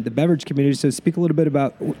in the beverage community. So speak a little bit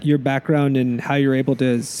about your background and how you're able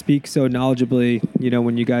to speak so knowledgeably, you know,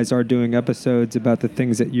 when you guys are doing episodes about the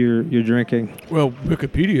things that you're drinking. Well,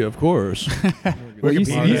 Wikipedia, of course. Well, you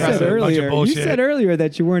Wikipedia. said earlier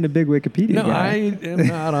that you weren't a big Wikipedia No, guy. I am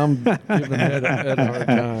not. I'm giving Ed a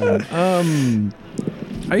hard time.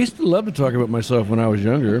 I used to love to talk about myself when I was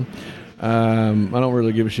younger. I don't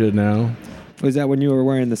really give a shit now. Was that when you were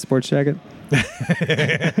wearing the sports jacket?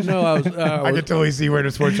 No, I was. I could totally see wearing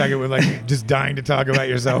a sports jacket with like just dying to talk about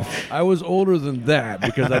yourself. I was older than that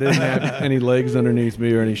because I didn't have any legs underneath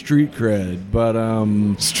me or any street cred. But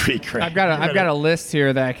Street cred. I've got a list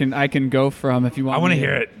here that I can go from if you want. I want to me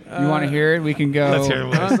hear it. You want to hear it? We can go. Let's hear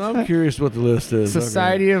it. I'm curious what the list is.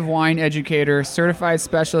 Society of Wine Educator, Certified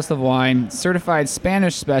Specialist of Wine, Certified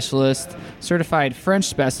Spanish Specialist, Certified French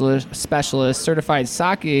Specialist, Certified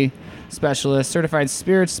Sake Specialist, Certified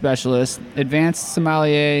Spirits Specialist, Advanced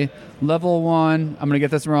Sommelier, Level 1. I'm going to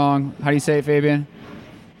get this wrong. How do you say it, Fabian?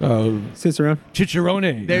 Cicerone.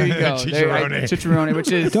 Chicharrone. There you go. Chicharone. Chicharone,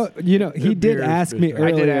 which is... You know, he did beer ask me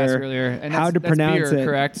specialist. earlier, I did ask earlier. And how to that's pronounce beer, it.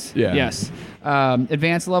 correct? Yeah. Yes.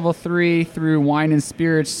 Advanced Level 3 through Wine and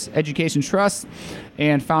Spirits Education Trust,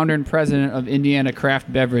 and founder and president of Indiana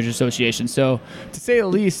Craft Beverage Association. So, to say the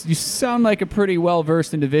least, you sound like a pretty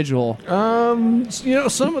well-versed individual. You know,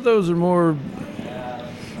 some of those are more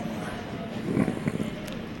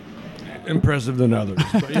impressive than others.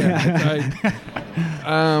 But yeah,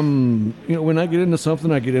 you know, when I get into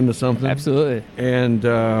something, I get into something. Absolutely. And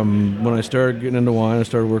when I started getting into wine, I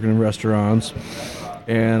started working in restaurants,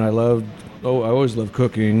 and I always loved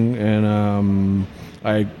cooking, and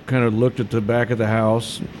I kind of looked at the back of the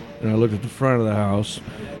house, and I looked at the front of the house.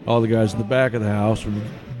 All the guys in the back of the house were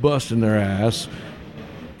busting their ass,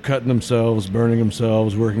 cutting themselves, burning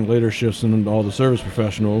themselves, working later shifts than all the service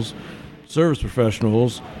professionals. Service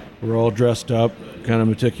professionals were all dressed up, kind of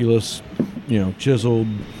meticulous, you know, chiseled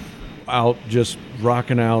out, just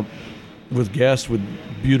rocking out with guests with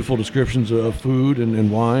beautiful descriptions of food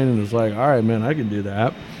and wine. And it was like, all right, man, I can do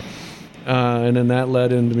that. And then that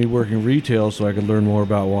led into me working retail so I could learn more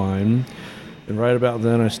about wine. And right about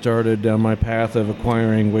then, I started down my path of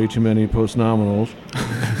acquiring way too many post-nominals.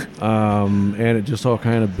 And it just all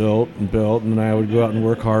kind of built. And then I would go out and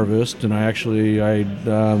work harvest. And I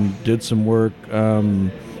did some work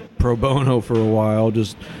pro bono for a while,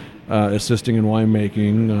 just assisting in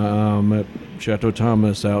winemaking at Chateau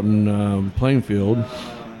Thomas out in Plainfield,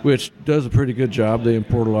 which does a pretty good job. They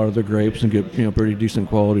import a lot of their grapes and get, you know, pretty decent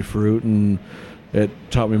quality fruit, and it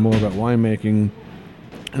taught me more about winemaking.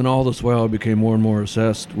 And all this while, I became more and more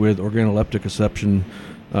obsessed with organoleptic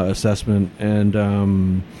assessment. And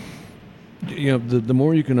you know, the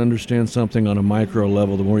more you can understand something on a micro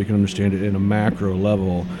level, the more you can understand it in a macro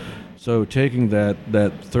level. So taking that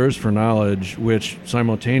thirst for knowledge, which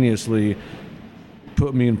simultaneously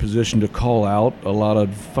put me in position to call out a lot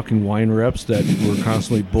of fucking wine reps that were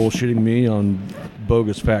constantly bullshitting me on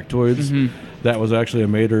bogus factoids. Mm-hmm. That was actually a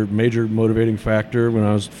major motivating factor when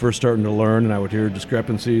I was first starting to learn, and I would hear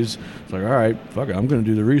discrepancies. It's like, all right, fuck it, I'm going to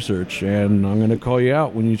do the research, and I'm going to call you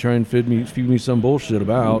out when you try and feed me some bullshit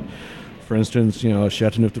about, for instance, you know, a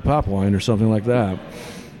Chateauneuf de Pape wine or something like that.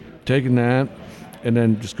 taking that and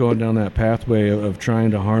then just going down that pathway of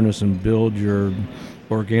trying to harness and build your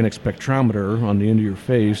organic spectrometer on the end of your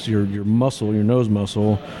face, your muscle, your nose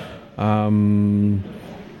muscle. Yeah,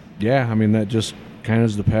 I mean, that just kind of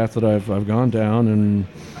is the path that I've gone down, and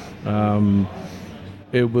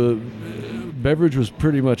beverage was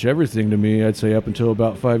pretty much everything to me, I'd say, up until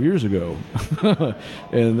about 5 years ago.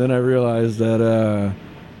 And then I realized that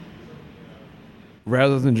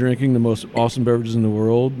rather than drinking the most awesome beverages in the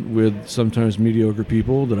world with sometimes mediocre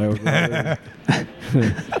people, that I would rather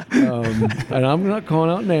and I'm not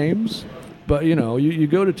calling out names, but you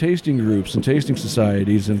go to tasting groups and tasting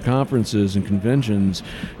societies and conferences and conventions,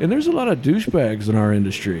 and there's a lot of douchebags in our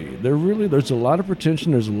industry. There's a lot of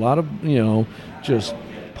pretension. There's a lot of just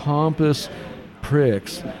pompous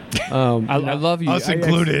pricks. I love you. Us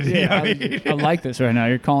included. I like this right now.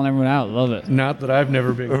 You're calling everyone out. Love it. Not that I've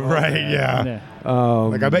never been called Right, that. yeah.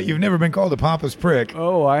 Like, I bet you've never been called a pompous prick.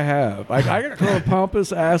 Oh, I have. I got called a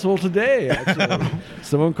pompous asshole today, actually.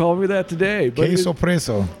 Someone called me that today. But Queso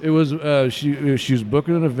preso. it was she was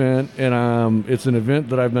booking an event, and it's an event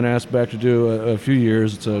that I've been asked back to do a few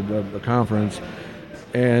years. It's a conference.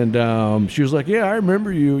 And she was like, "Yeah, I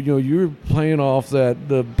remember you. You were playing off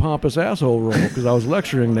the pompous asshole role because I was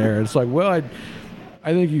lecturing there." And it's like, well,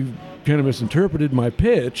 I think you kind of misinterpreted my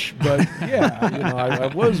pitch, but yeah, I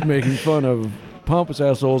was making fun of pompous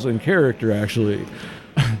assholes in character, actually.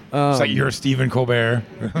 It's like you're Stephen Colbert.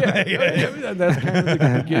 Yeah, that's kind of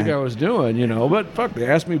the gig I was doing, But fuck, they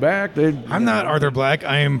asked me back. I'm not Arthur Black.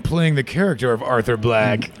 I am playing the character of Arthur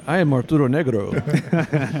Black. I am Arturo Negro.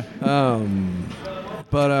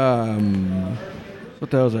 But what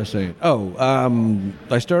the hell was I saying?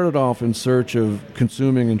 I started off in search of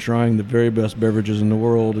consuming and trying the very best beverages in the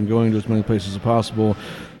world and going to as many places as possible,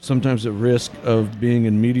 sometimes at risk of being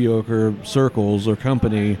in mediocre circles or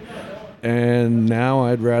company. And now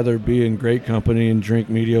I'd rather be in great company and drink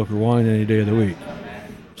mediocre wine any day of the week.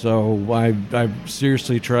 So I've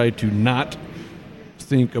seriously tried to not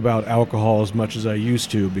think about alcohol as much as I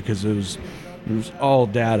used to, because it was all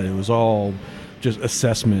data. It was all just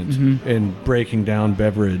assessment and breaking down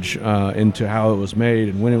beverage into how it was made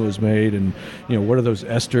and when it was made, and what are those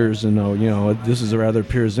esters, and this is a rather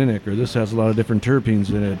pyrazinic, or this has a lot of different terpenes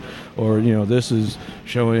in it, or this is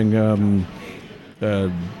showing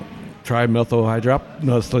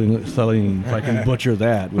trimethylhydroxylethylene, if I can butcher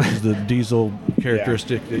that, which is the diesel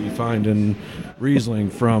characteristic that you find in Riesling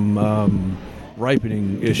from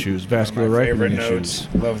ripening issues, vascular ripening issues.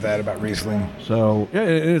 Love that about Riesling. So, yeah,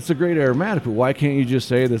 it's a great aromatic, but why can't you just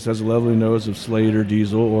say this has a lovely nose of Slade or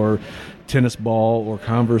Diesel or tennis ball or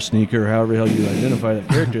Converse sneaker, however the hell you identify that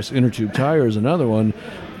character? Inner tube tire is another one.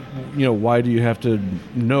 Why do you have to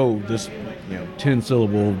know this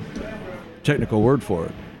 10-syllable technical word for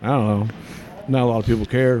it? I don't know. Not a lot of people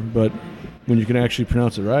care, but when you can actually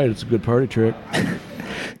pronounce it right, it's a good party trick.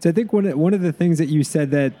 So I think one of the things that you said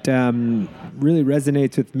that really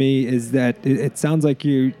resonates with me is that it sounds like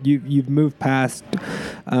you've moved past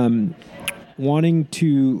wanting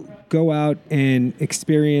to go out and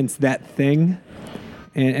experience that thing,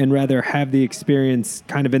 and rather have the experience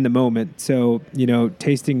kind of in the moment. So,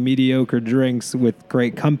 tasting mediocre drinks with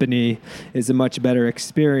great company is a much better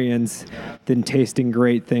experience than tasting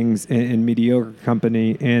great things in mediocre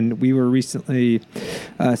company. And we were recently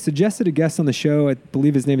suggested a guest on the show. I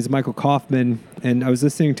believe his name is Michael Kaufman. And I was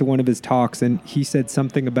listening to one of his talks, and he said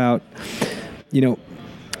something about,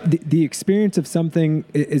 the experience of something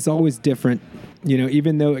is always different.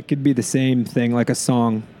 Even though it could be the same thing, like a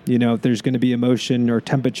song, there's going to be emotion or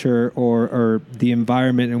temperature or the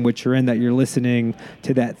environment in which you're in, that you're listening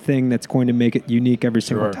to that thing that's going to make it unique every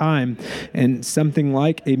single time. And something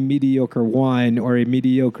like a mediocre wine or a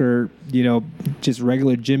mediocre, just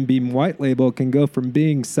regular Jim Beam white label can go from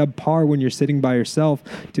being subpar when you're sitting by yourself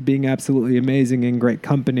to being absolutely amazing in great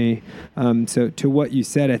company. So to what you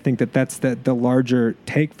said, I think that's the larger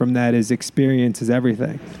take from that is experience is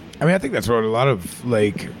everything. I mean, I think that's what a lot of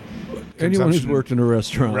anyone who's worked in a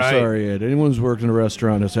restaurant, sorry, Ed, anyone who's worked in a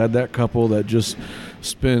restaurant has had that couple that just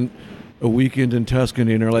spent a weekend in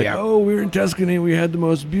Tuscany and they're like, oh, we were in Tuscany, we had the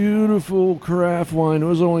most beautiful carafe wine. It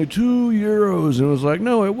was only €2. And it was like,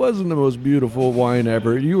 no, it wasn't the most beautiful wine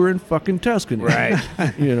ever. You were in fucking Tuscany. Right. I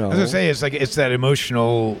was going to say, it's that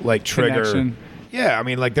emotional trigger. Connection. Yeah, I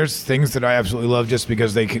mean, there's things that I absolutely love just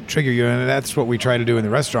because they can trigger you, and that's what we try to do in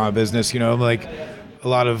the restaurant business, a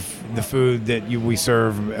lot of the food that we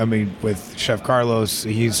serve, I mean, with Chef Carlos,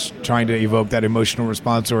 he's trying to evoke that emotional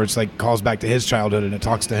response, or it's calls back to his childhood and it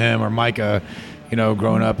talks to him, or Micah,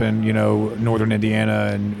 growing up in, northern Indiana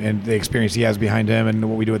and the experience he has behind him and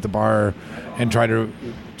what we do at the bar, and try to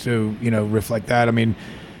reflect that. I mean,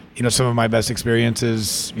 some of my best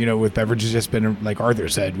experiences, with beverages just been, like Arthur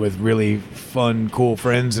said, with really fun, cool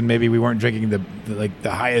friends. And maybe we weren't drinking the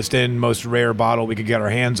highest end, most rare bottle we could get our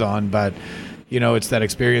hands on. But, it's that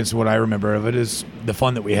experience. What I remember of it is the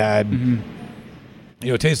fun that we had. Mm-hmm.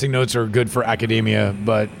 Tasting notes are good for academia,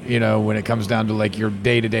 but, when it comes down to like your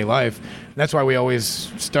day-to-day life, that's why we always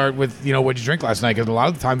start with, what'd you drink last night? Because a lot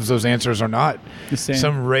of the times those answers are not the same.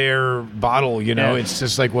 Some rare bottle, it's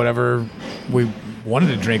just like whatever we wanted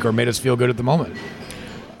to drink or made us feel good at the moment.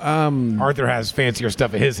 Arthur has fancier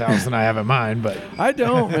stuff at his house than I have at mine, but I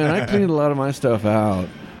don't, man. I cleaned a lot of my stuff out.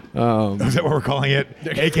 Is that what we're calling it?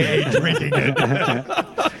 AKA drinking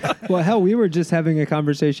it. Well, hell, we were just having a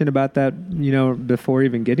conversation about that, before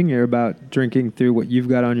even getting here, about drinking through what you've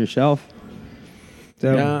got on your shelf.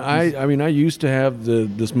 So, yeah, I used to have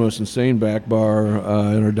this most insane back bar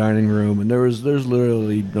in our dining room, and there's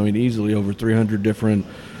literally, easily over 300 different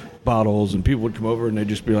bottles, and people would come over and they'd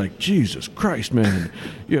just be like, Jesus Christ, man,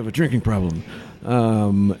 you have a drinking problem.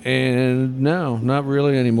 And no, not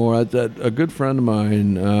really anymore. A good friend of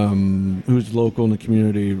mine who's local in the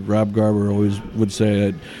community, Rob Garber, always would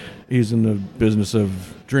say that he's in the business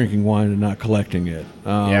of drinking wine and not collecting it.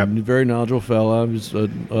 Very knowledgeable fella. He's a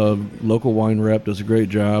local wine rep, does a great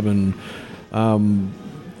job. And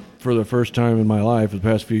for the first time in my life, the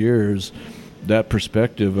past few years, that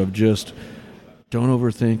perspective of just don't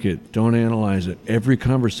overthink it. Don't analyze it. Every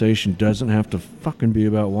conversation doesn't have to fucking be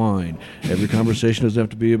about wine. Every conversation doesn't have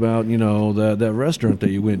to be about, that restaurant that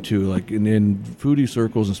you went to. Like in foodie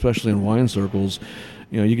circles, especially in wine circles,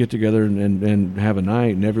 you get together and have a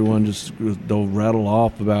night, and everyone they'll rattle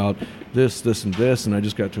off about this, and this. And I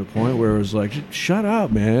just got to a point where it was like, shut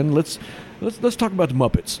up, man. Let's talk about the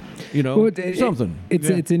Muppets. Something.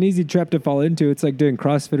 It's an easy trap to fall into. It's like doing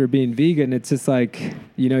CrossFit or being vegan. It's just like,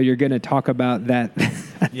 you're going to talk about that.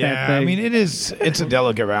 Yeah, that thing. it's a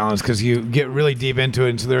delicate balance because you get really deep into it,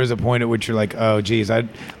 and so there is a point at which you're like, oh, geez,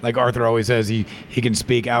 like Arthur always says, he can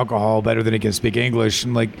speak alcohol better than he can speak English,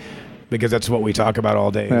 and because that's what we talk about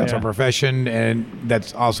all day. Yeah. That's our profession, and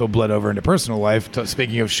that's also bled over into personal life.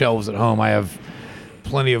 Speaking of shelves at home, I have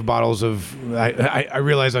plenty of bottles of. I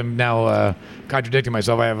realize I'm now contradicting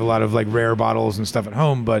myself. I have a lot of like rare bottles and stuff at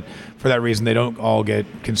home, but for that reason, they don't all get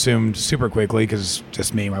consumed super quickly because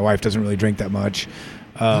just me. My wife doesn't really drink that much.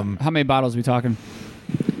 How many bottles are we talking?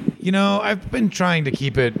 I've been trying to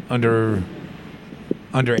keep it under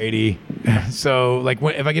 80. So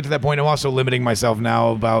if I get to that point, I'm also limiting myself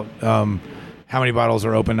now about how many bottles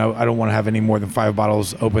are open. I don't want to have any more than 5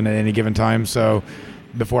 bottles open at any given time. So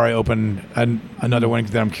before I open another one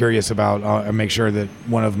that I'm curious about, I make sure that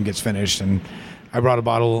one of them gets finished. And I brought a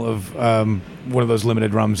bottle of one of those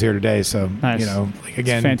limited rums here today. So, nice.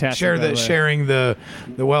 Again, sharing the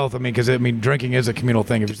wealth. Because drinking is a communal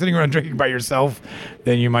thing. If you're sitting around drinking by yourself,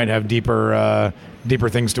 then you might have deeper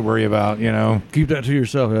things to worry about, Keep that to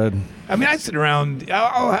yourself, Ed. I sit around.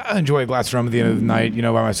 I'll enjoy a glass of rum at the end of the night,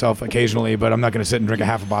 by myself occasionally, but I'm not going to sit and drink a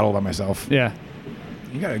half a bottle by myself. Yeah.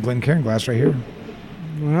 You got a Glencairn glass right here.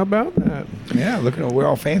 Well, how about that? Yeah, look at it. We're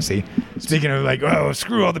all fancy. Speaking of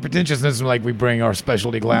screw all the pretentiousness, we bring our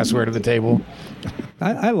specialty glassware to the table.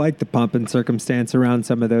 I like the pomp and circumstance around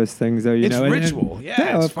some of those things, though. It's ritual.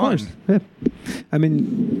 It's of fun. Course. Yeah.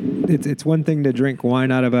 It's one thing to drink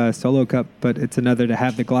wine out of a solo cup, but it's another to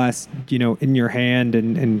have the glass, in your hand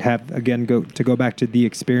and have, again, go back to the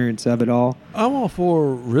experience of it all. I'm all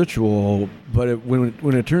for ritual, but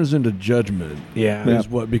when it turns into judgment, is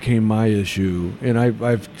what became my issue. And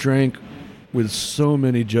I've drank with so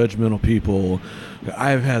many judgmental people.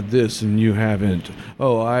 I've had this and you haven't.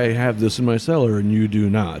 Oh, I have this in my cellar and you do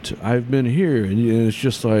not. I've been here, and it's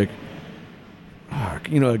just like,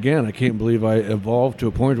 again, I can't believe I evolved to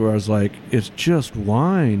a point where I was like, it's just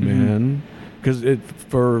wine, man. Because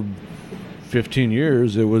for 15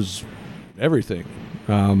 years, it was everything.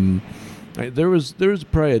 There was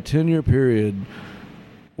probably a 10-year period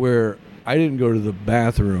where I didn't go to the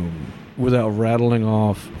bathroom without rattling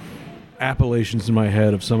off appellations in my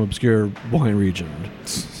head of some obscure wine region.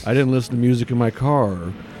 I didn't listen to music in my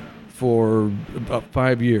car for about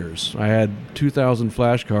 5 years. I had 2,000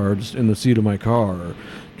 flashcards in the seat of my car,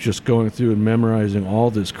 just going through and memorizing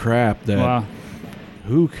all this crap that, wow.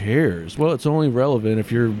 Who cares? Well, it's only relevant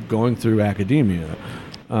if you're going through academia.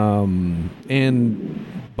 And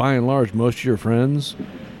by and large, most of your friends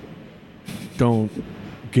don't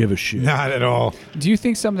give a shit. Not at all. Do you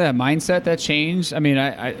think some of that mindset that changed?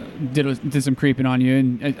 I did some creeping on you,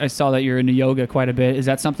 and I saw that you're into yoga quite a bit. Is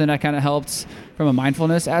that something that kind of helped from a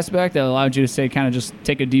mindfulness aspect that allowed you to say, kind of just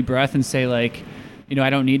take a deep breath and say, I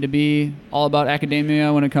don't need to be all about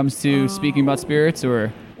academia when it comes to speaking about spirits?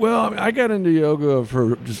 Or Well, I mean, I got into yoga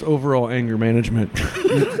for just overall anger management.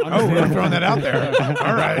 Oh, we're throwing that out there.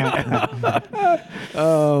 All right.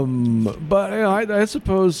 But I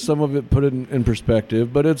suppose some of it put it in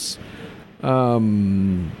perspective, but it's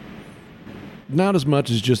not as much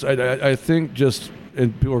as just, I think just,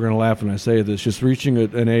 and people are going to laugh when I say this, just reaching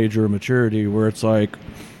an age or a maturity where it's like,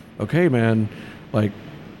 okay, man, like,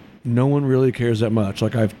 no one really cares that much.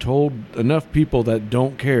 Like, I've told enough people that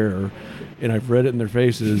don't care, and I've read it in their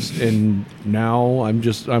faces, and now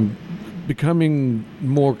I'm becoming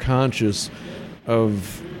more conscious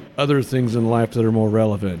of other things in life that are more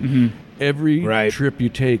relevant. Mm-hmm. Every trip you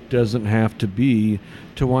take doesn't have to be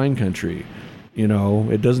to wine country. You know,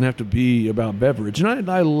 it doesn't have to be about beverage. And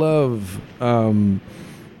I love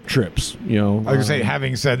trips, you know. I was going to say,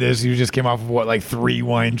 having said this, you just came off of what, like 3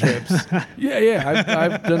 wine trips? Yeah.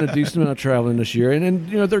 I've done a decent amount of traveling this year, and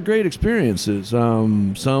you know, they're great experiences.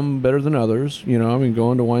 Some better than others. You know, I mean,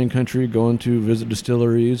 going to wine country, going to visit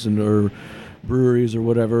distilleries or breweries or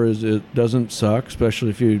whatever, it doesn't suck, especially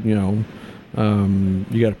if you know,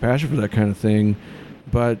 you got a passion for that kind of thing.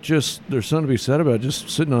 But just, there's something to be said about just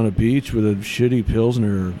sitting on a beach with a shitty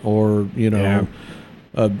Pilsner or, you know,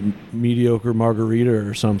 a mediocre margarita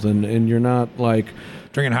or something, and you're not like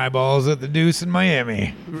drinking highballs at the Deuce in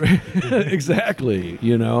Miami. Exactly.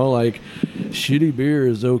 You know, like, shitty beer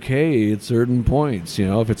is okay at certain points. You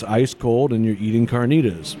know, if it's ice cold and you're eating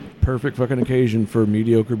carnitas, perfect fucking occasion for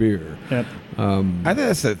mediocre beer. Yep. I think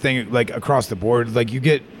that's the thing, like, across the board. Like, you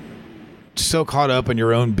get so caught up in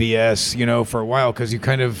your own BS, you know, for a while, because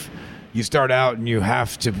you start out and you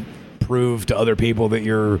have to prove to other people that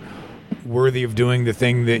you're worthy of doing the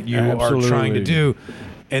thing that you are trying to do.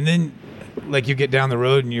 And then, like, you get down the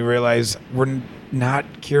road and you realize we're not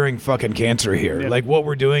curing fucking cancer here. Like, what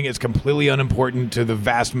we're doing is completely unimportant to the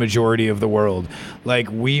vast majority of the world. Like,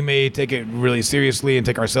 we may take it really seriously and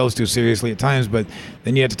take ourselves too seriously at times, but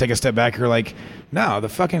then you have to take a step back. You're like, no, the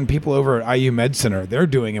fucking people over at IU Med Center, they're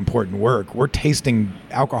doing important work. We're tasting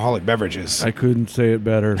alcoholic beverages. I couldn't say it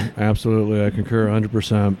better. Absolutely. I concur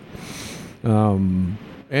 100%.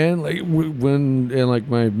 And like when in like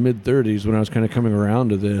my mid 30s, when I was kind of coming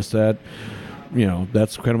around to this, that, you know,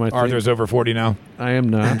 that's kind of my Arthur's thing. over 40 now. I am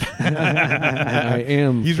not. I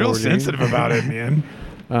am. He's 40. real sensitive about it, man.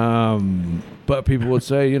 But people would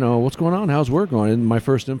say, you know, what's going on? How's work going? And my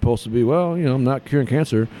first impulse would be, well, you know, I'm not curing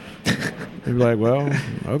cancer. They'd be like, well,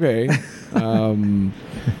 okay. But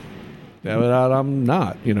I'm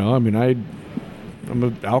not, you know. I mean, I'm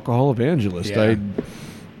an alcohol evangelist. Yeah. I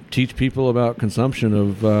teach people about consumption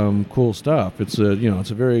of cool stuff. It's a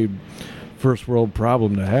very first world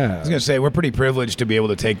problem to have. I was going to say, we're pretty privileged to be able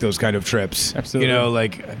to take those kind of trips. Absolutely. You know,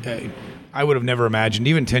 like, I would have never imagined,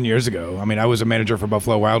 even 10 years ago. I mean, I was a manager for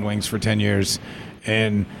Buffalo Wild Wings for 10 years.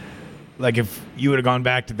 And, like, if you would have gone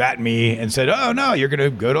back to that me and said, oh, no, you're going to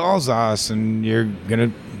go to Alsace and you're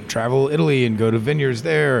going to travel Italy and go to vineyards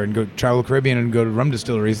there and go travel the Caribbean and go to rum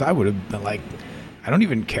distilleries, I would have been like, I don't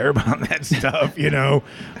even care about that stuff, you know?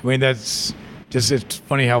 I mean, that's just, it's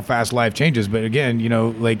funny how fast life changes. But again, you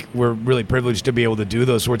know, like, we're really privileged to be able to do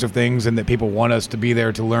those sorts of things, and that people want us to be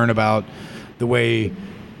there to learn about the way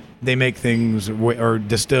they make things or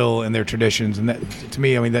distill in their traditions. And that, to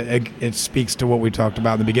me, I mean, that it speaks to what we talked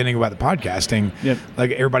about in the beginning about the podcasting. Yep.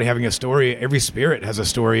 Like, everybody having a story, every spirit has a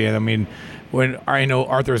story. And I mean, when I know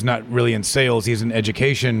Arthur's not really in sales, he's in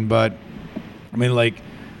education, but I mean, like,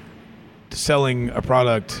 selling a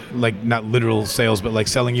product, like, not literal sales, but like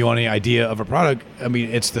selling you on the idea of a product. I mean,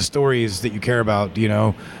 it's the stories that you care about, you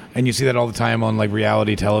know, and you see that all the time on like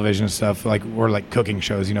reality television and stuff, like, or like cooking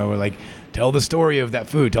shows, you know, where, like, tell the story of that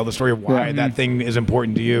food, tell the story of why that thing is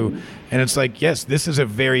important to you. And it's like, yes, this is a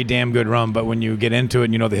very damn good rum, but when you get into it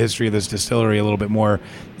and you know the history of this distillery a little bit more,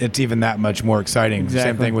 it's even that much more exciting.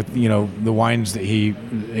 Exactly. Same thing with, you know, the wines that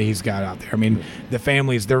he's got out there. I mean, the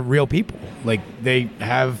families, they're real people. Like, they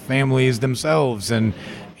have families themselves, and,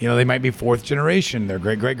 you know, they might be 4th generation. Their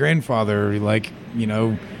great-great-grandfather, like, you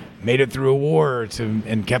know, made it through a war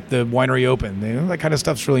and kept the winery open. You know, that kind of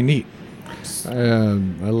stuff's really neat.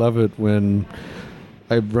 I love it when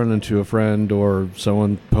I run into a friend or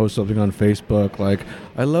someone posts something on Facebook like,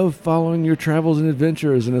 I love following your travels and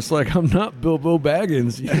adventures, and it's like, I'm not Bilbo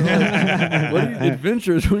Baggins. You know? Like, what are your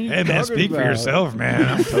adventures? What are you Hey, man, talking speak for about? yourself, man.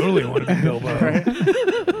 I totally want to be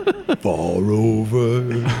Bilbo. Far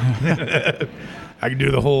over. I can do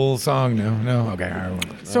the whole song now. No? Okay. All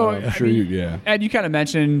right. So, I'm sure yeah. Ed, you kind of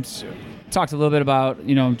talked a little bit about,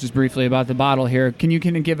 you know, just briefly about the bottle here. Can you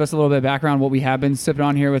give us a little bit of background what we have been sipping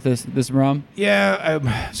on here with this rum?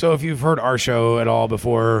 Yeah. So if you've heard our show at all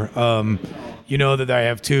before, you know that I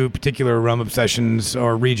have 2 particular rum obsessions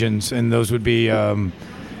or regions, and those would be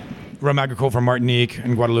rum agricole from Martinique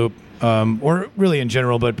and Guadeloupe, or really in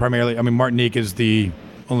general, but primarily, I mean, Martinique is the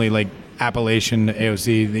only like appellation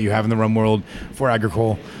AOC that you have in the rum world for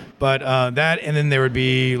agricole. But that, and then there would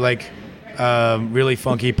be like really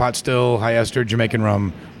funky pot still, high ester Jamaican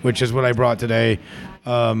rum, which is what I brought today.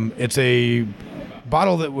 It's a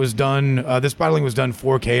bottle that was done, this bottling was done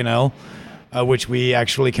for K&L, which we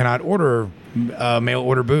actually cannot order mail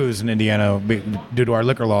order booze in Indiana due to our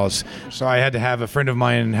liquor laws. So I had to have a friend of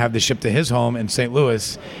mine have this shipped to his home in St.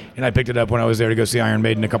 Louis, and I picked it up when I was there to go see Iron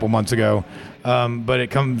Maiden a couple months ago. But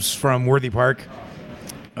it comes from Worthy Park,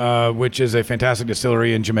 which is a fantastic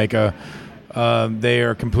distillery in Jamaica. They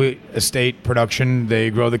are complete estate production. They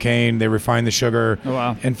grow the cane, they refine the sugar. Oh,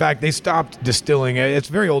 wow. In fact, they stopped distilling. It's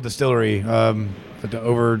a very old distillery.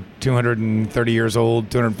 Over 230 years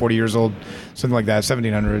old, 240 years old, something like that,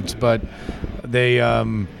 1700s. But they,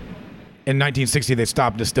 in 1960, they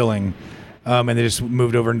stopped distilling, and they just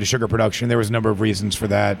moved over into sugar production. There was a number of reasons for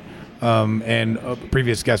that. And a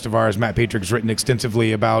previous guest of ours, Matt Petrick's written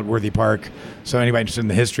extensively about Worthy Park. So anybody interested in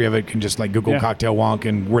the history of it can just like Google Cocktail Wonk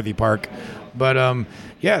and Worthy Park. But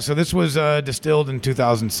so this was distilled in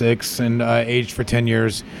 2006 and aged for 10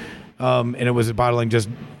 years. And it was a bottling just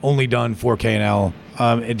only done for K&L.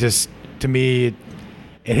 It just, to me,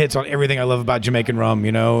 it hits on everything I love about Jamaican rum.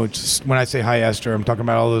 You know, it's just, when I say high ester, I'm talking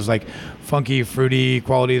about all those like funky, fruity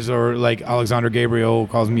qualities, or like Alexander Gabriel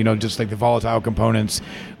calls them, you know, just like the volatile components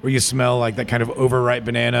where you smell like that kind of overripe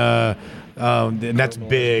banana. And that's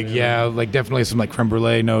big. Yeah. Like definitely some like creme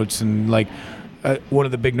brulee notes. And like one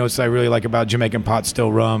of the big notes that I really like about Jamaican pot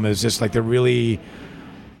still rum is just like when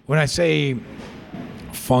I say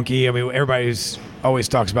funky, I mean, everybody's always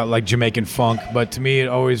talks about like Jamaican funk, but to me it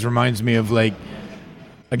always reminds me of like,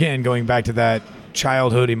 again, going back to that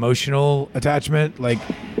childhood emotional attachment. Like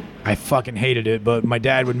I fucking hated it, but my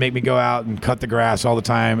dad would make me go out and cut the grass all the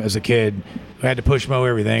time as a kid. I had to push mow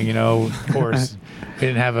everything, you know, of course. We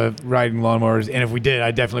didn't have a riding lawnmowers, and if we did,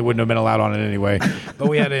 I definitely wouldn't have been allowed on it anyway. But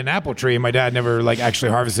we had an apple tree, and my dad never like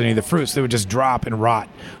actually harvested any of the fruits. They would just drop and rot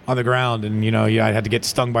on the ground, and you know, I had to get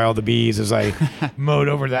stung by all the bees as I mowed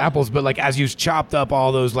over the apples. But like as you chopped up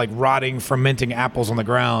all those like rotting, fermenting apples on the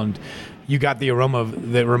ground, you got the aroma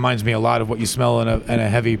that reminds me a lot of what you smell in a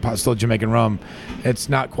heavy pot still Jamaican rum. It's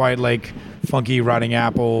not quite like funky rotting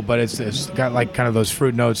apple, but it's got like kind of those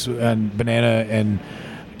fruit notes and banana, and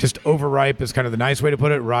just overripe is kind of the nice way to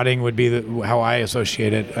put it. Rotting would be how I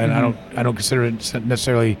associate it, and I don't consider it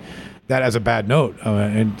necessarily that as a bad note,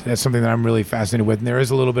 and that's something that I'm really fascinated with. And there is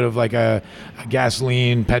a little bit of like a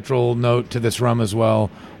gasoline, petrol note to this rum as well.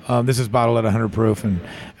 This is bottled at 100 proof, and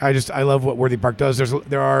I love what Worthy Park does.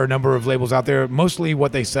 There are a number of labels out there. Mostly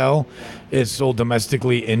what they sell is sold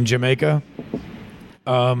domestically in Jamaica.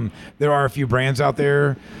 There are a few brands out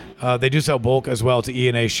there. They do sell bulk as well to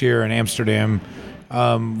E&A Shear in Amsterdam,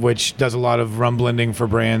 which does a lot of rum blending for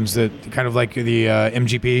brands that kind of like the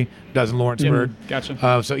MGP does in Lawrenceburg.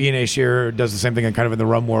 Gotcha. So E&A Shear does the same thing kind of in the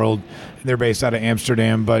rum world. They're based out of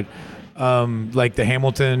Amsterdam, but like the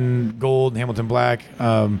Hamilton Gold, Hamilton Black,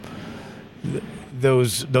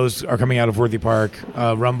 those are coming out of Worthy Park.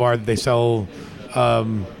 Rum Bar that they sell,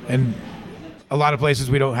 and a lot of places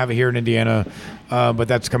we don't have it here in Indiana, but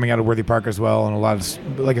that's coming out of Worthy Park as well. And a lot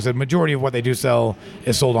of, like I said, majority of what they do sell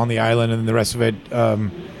is sold on the island, and then the rest of it,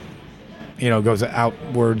 goes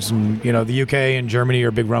outwards. And the UK and Germany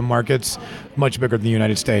are big rum markets, much bigger than the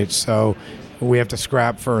United States. So we have to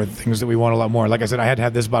scrap for things that we want a lot more. Like I said, I had to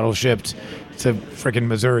have this bottle shipped to freaking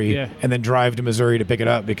Missouri and then drive to Missouri to pick it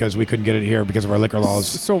up because we couldn't get it here because of our liquor laws.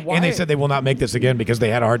 So why? And they said they will not make this again because they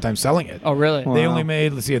had a hard time selling it. Oh, really? They only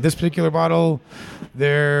made, let's see, this particular bottle,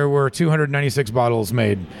 there were 296 bottles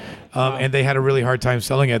made. And they had a really hard time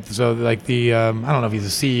selling it. So like I don't know if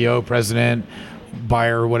he's the CEO, president,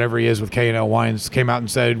 buyer, whatever he is with K&L Wines, came out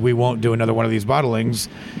and said, we won't do another one of these bottlings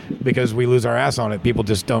because we lose our ass on it. People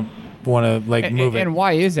just don't want to move it. And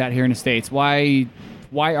why is that here in the States? Why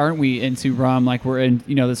aren't we into rum like we're in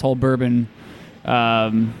this whole bourbon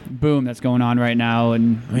boom that's going on right now?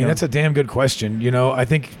 And I mean, that's a damn good question. I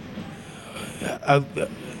think a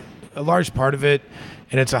large part of it,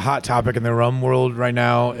 and it's a hot topic in the rum world right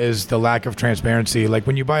now, is the lack of transparency. Like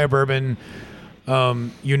when you buy a bourbon,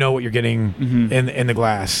 you know what you're getting in the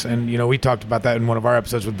glass. And, we talked about that in one of our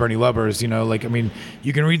episodes with Bernie Lubbers.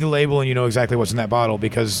 You can read the label and you know exactly what's in that bottle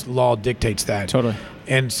because law dictates that. Totally.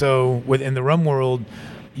 And so within the rum world,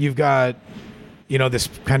 you've got, this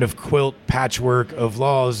kind of quilt patchwork of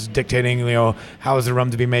laws dictating, how is the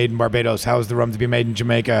rum to be made in Barbados? How is the rum to be made in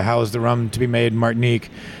Jamaica? How is the rum to be made in Martinique?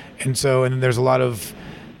 And then there's a lot of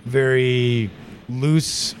very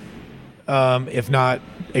loose, if not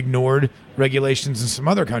ignored, regulations in some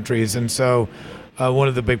other countries. And so one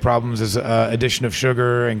of the big problems is addition of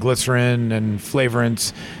sugar and glycerin and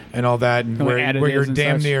flavorants and all that, and where you're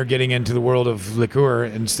damn near getting into the world of liqueur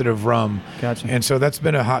instead of rum. Gotcha. And so that's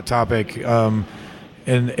been a hot topic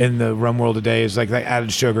in the rum world today, is like that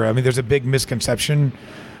added sugar. I mean, there's a big misconception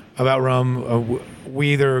about rum.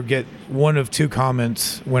 We either get one of two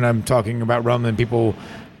comments when I'm talking about rum, and people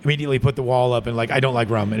immediately put the wall up and like, I don't like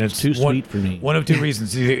rum, and it's too sweet for me. One of two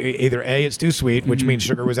reasons: either A, it's too sweet, which means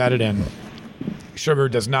sugar was added in. Sugar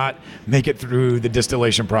does not make it through the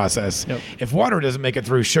distillation process. Yep. If water doesn't make it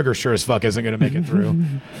through, sugar sure as fuck isn't going to make it through.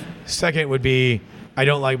 Second would be, I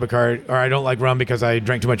don't like Bacardi, or I don't like rum because I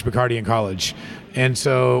drank too much Bacardi in college. And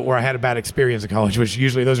so, or I had a bad experience in college, which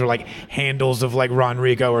usually those are like handles of like Ron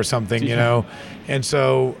Rico or something, you know? And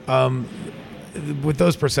so, with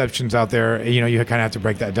those perceptions out there, you know, you kind of have to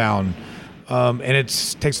break that down. And it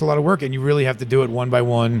takes a lot of work, and you really have to do it one by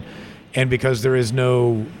one. And because there is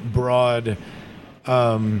no broad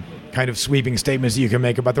kind of sweeping statements that you can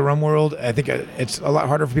make about the rum world, I think it's a lot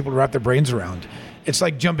harder for people to wrap their brains around. It's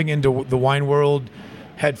like jumping into the wine world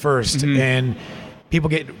head first, and people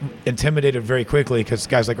get intimidated very quickly because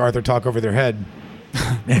guys like Arthur talk over their head.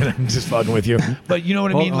 And I'm just fucking with you. But you know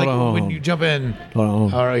what I mean? When you jump in. All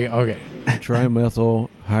right, okay. Trimethyl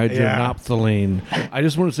hydroxylene. I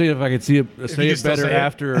just want to see if I could say it better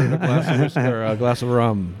after a glass of whiskey or a glass of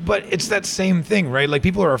rum. But it's that same thing, right? Like,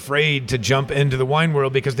 people are afraid to jump into the wine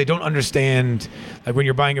world because they don't understand. Like, when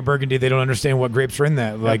you're buying a Burgundy, they don't understand what grapes are in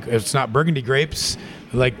that. Like, it's not Burgundy grapes.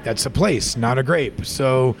 Like, that's a place, not a grape.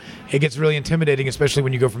 So it gets really intimidating, especially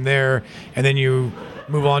when you go from there and then you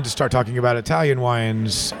move on to start talking about Italian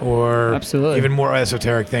wines or even more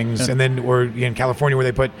esoteric things. And then, or in California where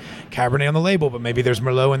they put Cabernet on the label, but maybe there's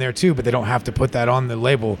Merlot in there too, but they don't have to put that on the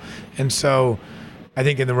label. And so I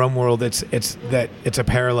think in the rum world, it's a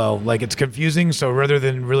parallel. Like, it's confusing. So rather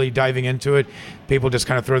than really diving into it, people just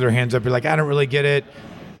kind of throw their hands up. You're like, I don't really get it,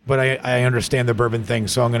 but I understand the bourbon thing,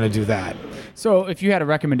 so I'm going to do that. So if you had a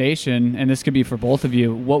recommendation, and this could be for both of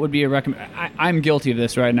you, what would be a recommendation? I'm guilty of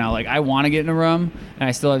this right now. Like, I want to get in a rum, and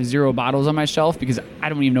I still have 0 bottles on my shelf because I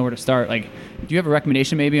don't even know where to start. Like, do you have a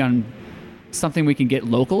recommendation maybe on something we can get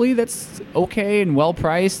locally that's okay and well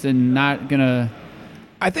priced and not going to...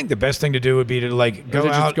 I think the best thing to do would be to like go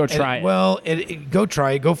out, go try it. Well, go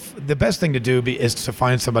try it. The best thing to do is to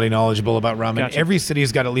find somebody knowledgeable about rum. Gotcha. And every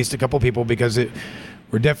city's got at least a couple people, because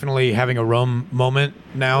we're definitely having a rum moment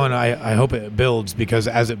now, and I hope it builds, because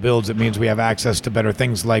as it builds, it means we have access to better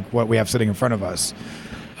things like what we have sitting in front of us.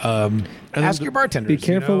 Ask your bartenders. Be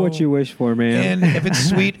careful what you wish for, man. And if it's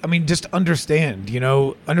sweet, I mean, just understand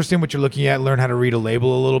what you're looking at, learn how to read a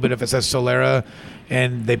label a little bit. If it says Solera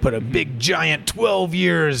and they put a big giant 12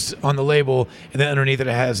 years on the label, and then underneath it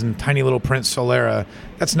has in tiny little print Solera,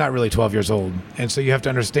 that's not really 12 years old. And so you have to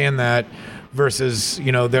understand that, versus,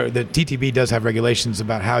 the TTB does have regulations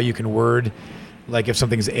about how you can word, like if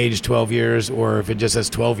something's aged 12 years or if it just says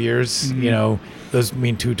 12 years, those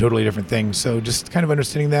mean two totally different things. So just kind of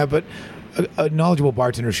understanding that, but a knowledgeable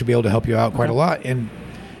bartender should be able to help you out quite a lot. And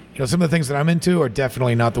some of the things that I'm into are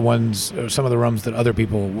definitely not the ones, or some of the rums that other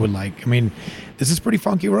people would like. I mean, this is pretty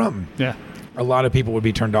funky rum. Yeah. A lot of people would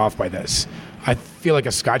be turned off by this. I feel like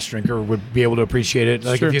a Scotch drinker would be able to appreciate it,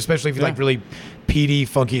 like especially if you like really peaty,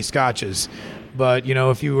 funky Scotches. But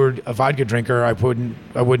if you were a vodka drinker, I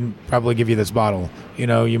wouldn't probably give you this bottle.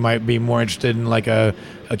 You might be more interested in like a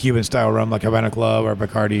Cuban style rum, like Havana Club or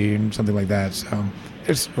Bacardi and something like that. So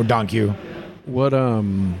or Don Q. What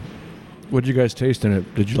did you guys taste in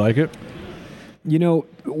it? Did you like it?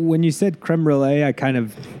 When you said creme brulee, I kind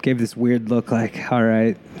of gave this weird look, like, all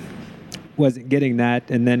right, wasn't getting that.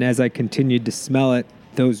 And then as I continued to smell it,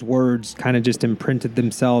 those words kind of just imprinted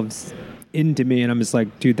themselves into me, and I'm just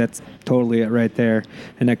like, dude, that's totally it right there.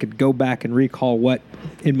 And I could go back and recall what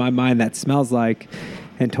in my mind that smells like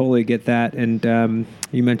and totally get that. And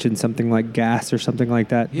you mentioned something like gas or something like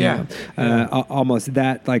that. Almost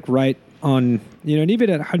that, like right on, and even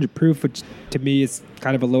at 100 proof, which to me is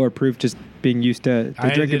kind of a lower proof, just being used to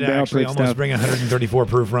drinking barrel proof stuff. I almost bring 134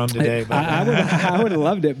 proof rum today. But I would have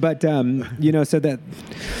loved it, but so that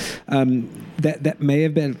that may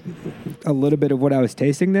have been a little bit of what I was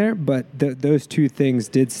tasting there, but those two things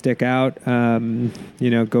did stick out. Going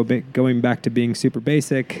back to being super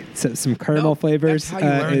basic, some caramel flavors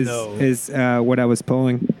is what I was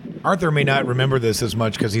pulling. Arthur may not remember this as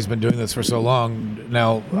much because he's been doing this for so long.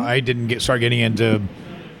 Now, I didn't start getting into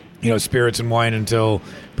spirits and wine until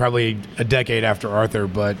probably a decade after Arthur.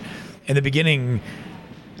 But in the beginning,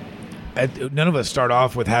 none of us start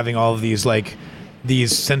off with having all of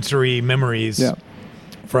these sensory memories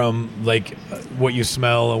from like what you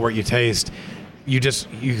smell or what you taste. You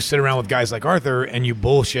sit around with guys like Arthur and you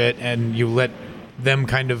bullshit and you let them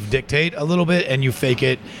kind of dictate a little bit and you fake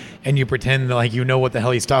it and you pretend like you know what the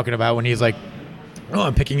hell he's talking about when he's like, oh,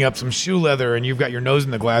 I'm picking up some shoe leather, and you've got your nose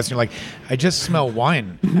in the glass, and you're like, I just smell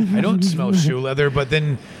wine. I don't smell shoe leather. But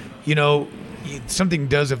then, something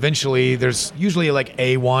does eventually. There's usually like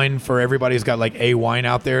a wine for everybody's got like a wine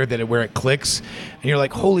out there where it clicks, and you're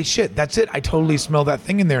like, holy shit, that's it. I totally smell that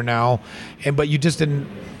thing in there now. But you just didn't.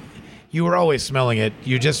 You were always smelling it.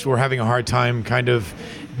 You just were having a hard time kind of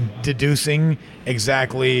deducing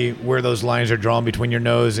exactly where those lines are drawn between your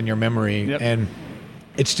nose and your memory. Yep. And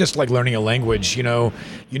it's just like learning a language. You know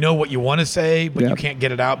what you want to say, but you can't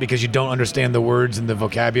get it out because you don't understand the words and the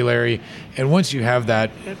vocabulary. And once you have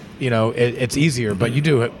that, it's easier, but you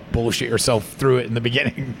do bullshit yourself through it in the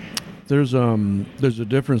beginning. There's a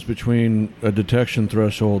difference between a detection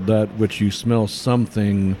threshold, that which you smell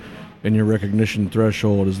something, and your recognition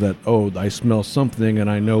threshold is that, oh, I smell something and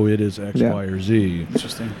I know it is X, Y, or Z.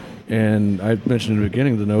 Interesting. And I mentioned in the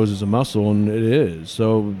beginning, the nose is a muscle, and it is.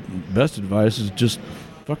 So best advice is just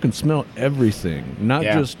fucking smell everything, not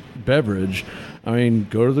just beverage. I mean,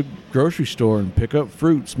 go to the grocery store and pick up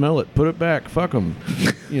fruit, smell it, put it back, fuck them.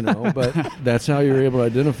 But that's how you're able to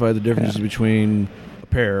identify the differences between a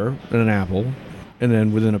pear and an apple, and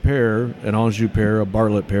then within a pear, an Anjou pear, a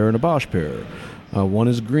Bartlett pear, and a Bosch pear. One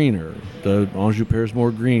is greener. The Anjou pear is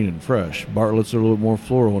more green and fresh. Bartlett's are a little more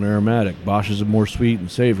floral and aromatic. Bosch's are more sweet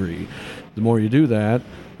and savory. The more you do that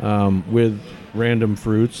with random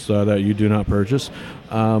fruits that you do not purchase,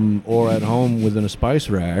 or at home within a spice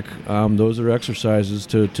rack, those are exercises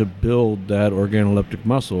to build that organoleptic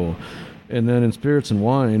muscle. And then in spirits and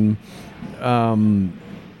wine,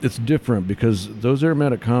 it's different because those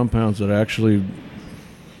aromatic compounds that actually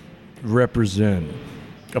represent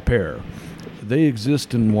a pear, they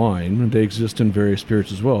exist in wine. They exist in various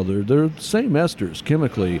spirits as well. They're the same esters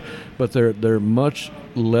chemically, but they're much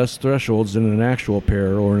less thresholds than an actual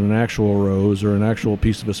pear or an actual rose or an actual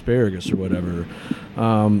piece of asparagus or whatever.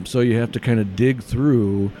 So you have to kind of dig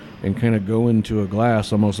through and kind of go into a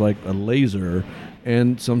glass almost like a laser.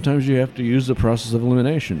 And sometimes you have to use the process of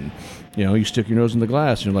elimination. You stick your nose in the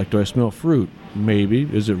glass and you're like, do I smell fruit? Maybe.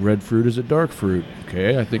 Is it red fruit? Is it dark fruit?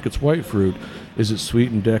 Okay, I think it's white fruit. Is it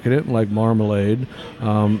sweet and decadent like marmalade?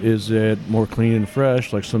 Is it more clean and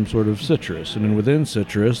fresh like some sort of citrus? And then within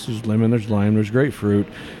citrus, there's lemon, there's lime, there's grapefruit.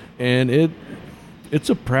 And it's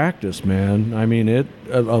a practice, man. I mean,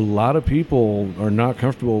 a lot of people are not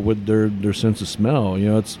comfortable with their sense of smell.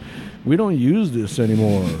 We don't use this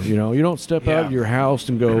anymore. You don't step out of your house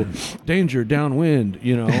and go, danger, downwind.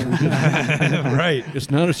 Right. It's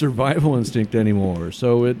not a survival instinct anymore.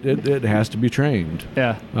 So it has to be trained.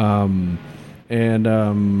 Yeah.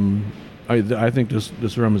 I think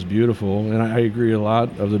this rum is beautiful, and I agree a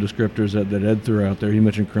lot of the descriptors that Ed threw out there. He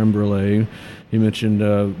mentioned creme brulee. He mentioned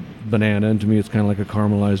banana, and to me it's kind of like a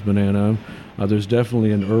caramelized banana. There's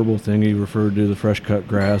definitely an herbal thing. He referred to the fresh cut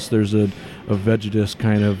grass. There's a vegetous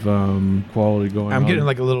kind of quality going on. I'm getting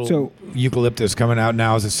like a little eucalyptus coming out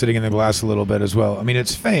now as it's sitting in the glass a little bit as well. I mean,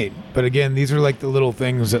 it's faint, but again, these are like the little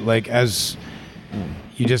things that like as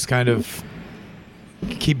you just kind of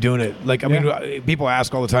keep doing it. Like, I mean, people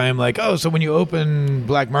ask all the time, like, oh, so when you open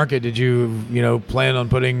Black Market, did you plan on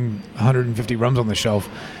putting 150 rums on the shelf?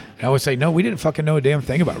 And I would say, no, we didn't fucking know a damn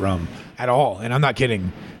thing about rum at all. And I'm not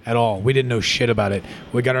kidding at all. We didn't know shit about it.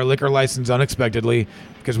 We got our liquor license unexpectedly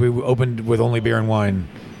because we opened with only beer and wine.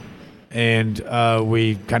 And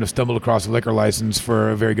we kind of stumbled across a liquor license for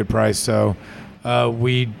a very good price. So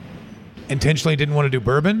we intentionally didn't want to do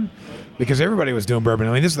bourbon because everybody was doing bourbon.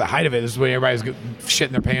 I mean, this is the height of it. This is when everybody's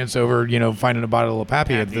shitting their pants over, finding a bottle of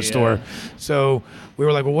Pappy at the store. So we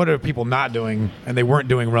were like, well, what are people not doing? And they weren't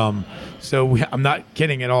doing rum. So I'm not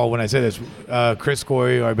kidding at all when I say this. Chris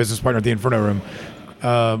Coy, our business partner at the Inferno Room,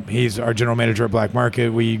 he's our general manager at Black Market.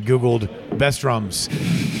 We Googled best rums,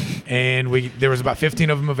 and there was about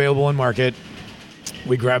 15 of them available in market.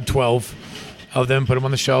 We grabbed 12 of them, put them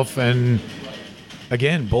on the shelf, and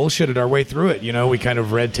again, bullshitted our way through it. We kind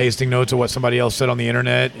of read tasting notes of what somebody else said on the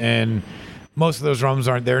internet, and most of those rums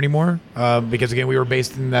aren't there anymore because, again, we were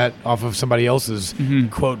basing that off of somebody else's,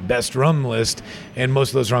 quote, best rum list, and most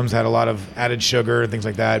of those rums had a lot of added sugar and things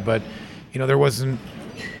like that. But, there weren't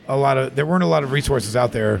a lot of resources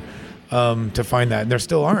out there to find that, and there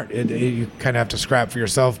still aren't. You kind of have to scrap for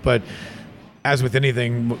yourself. But as with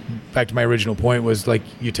anything, back to my original point, was like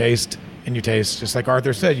you taste and you taste. Just like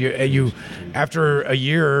Arthur said, you after a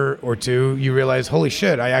year or two, you realize, holy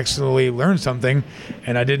shit, I actually learned something,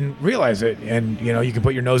 and I didn't realize it. And you can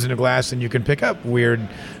put your nose in a glass and you can pick up weird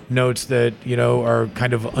notes that are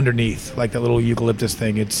kind of underneath, like that little eucalyptus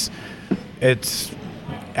thing. It's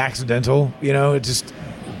accidental, It's just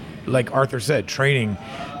like Arthur said, training,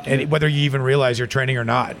 and whether you even realize you're training or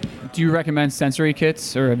not. Do you recommend sensory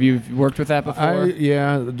kits, or have you worked with that before?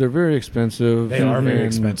 Yeah, they're very expensive. They are very and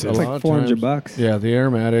expensive. a It's lot like of $400. times- Yeah, the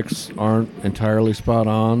aromatics aren't entirely spot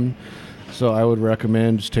on. So I would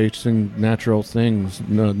recommend just tasting natural things,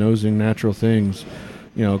 nosing natural things.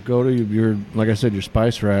 Go to your, like I said, your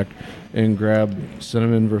spice rack and grab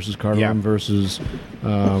cinnamon versus cardamom versus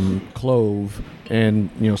clove, and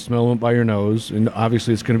smell them by your nose. And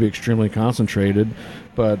obviously, it's going to be extremely concentrated.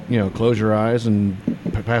 But close your eyes and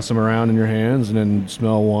pass them around in your hands, and then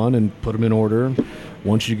smell one and put them in order.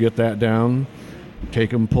 Once you get that down, take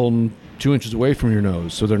them, pull them 2 inches away from your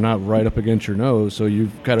nose, so they're not right up against your nose. So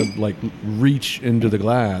you've got to reach into the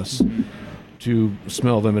glass to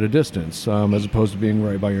smell them at a distance, as opposed to being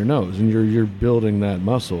right by your nose, and you're building that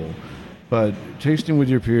muscle. But tasting with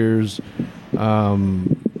your peers,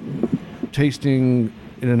 tasting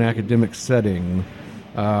in an academic setting,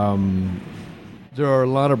 there are a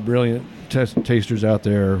lot of brilliant tasters out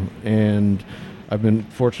there, and I've been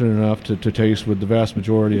fortunate enough to taste with the vast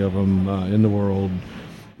majority of them in the world.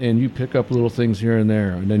 And you pick up little things here and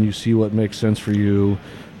there, and then you see what makes sense for you.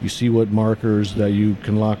 You see what markers that you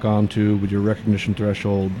can lock onto with your recognition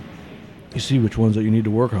threshold. You see which ones that you need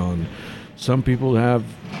to work on. Some people have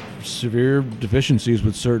severe deficiencies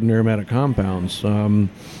with certain aromatic compounds.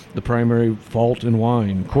 The primary fault in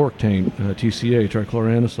wine, cork taint, TCA,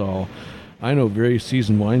 trichloranisol. I know very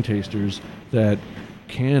seasoned wine tasters that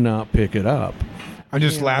cannot pick it up. I'm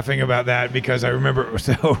just laughing about that because I remember.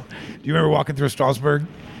 So, do you remember walking through Strasbourg?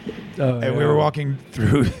 And we were walking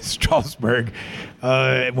through Strasbourg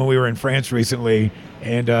when we were in France recently,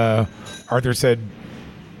 and Arthur said,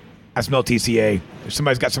 I smell TCA.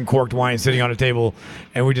 Somebody's got some corked wine sitting on a table,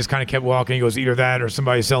 and we just kind of kept walking. He goes, either that or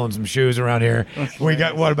somebody's selling some shoes around here. We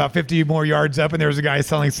got, about 50 more yards up, and there was a guy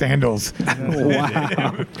selling sandals.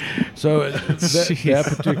 Wow. So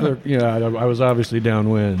that particular, I was obviously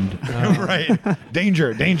downwind. Right.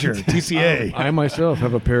 Danger, TCA. I myself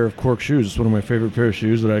have a pair of cork shoes. It's one of my favorite pair of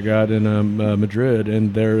shoes that I got in Madrid,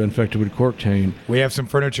 and they're infected with cork taint. We have some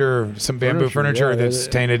furniture, some bamboo furniture that's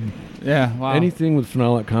tainted. Yeah, wow. Anything with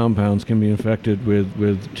phenolic compounds can be infected with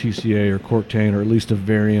TCA or cork taint, or at least a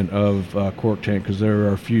variant of cork taint, because there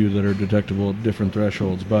are a few that are detectable at different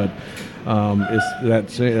thresholds. But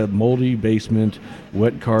it's that moldy basement,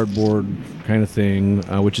 wet cardboard kind of thing,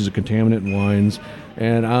 which is a contaminant in wines.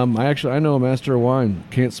 And I know a master of wine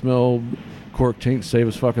can't smell cork taint to save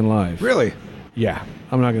his fucking life. Really? Yeah,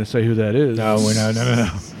 I'm not going to say who that is. No.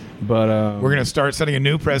 But we're going to start setting a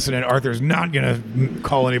new precedent. Arthur's not going to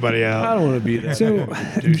call anybody out. I don't want to be that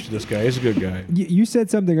douche to this guy. He's a good guy. You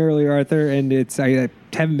said something earlier, Arthur, and I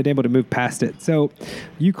haven't been able to move past it. So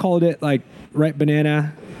you called it like ripe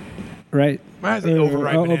banana, right?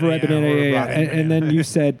 Overripe banana. Yeah. And then you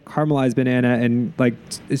said caramelized banana, and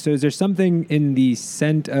so is there something in the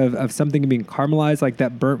scent of something being caramelized, like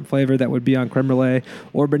that burnt flavor that would be on creme brulee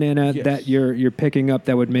or banana, that you're picking up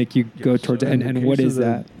that would make you go towards it? And what is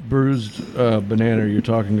that? Bruised banana, you're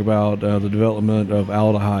talking about the development of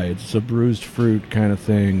aldehydes. It's a bruised fruit kind of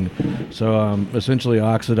thing. So essentially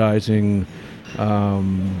oxidizing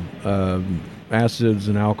acids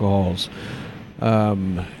and alcohols.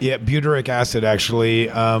 Butyric acid actually,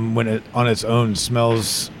 when it on its own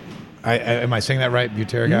smells. Am I saying that right?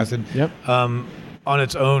 Butyric acid. Yep. On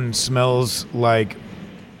its own smells like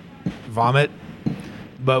vomit,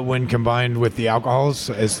 but when combined with the alcohols,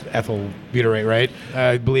 as ethyl butyrate, right?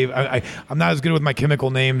 I believe I'm not as good with my chemical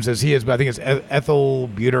names as he is, but I think it's ethyl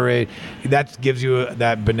butyrate. That gives you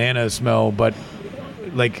that banana smell, but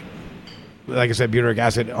like I said, butyric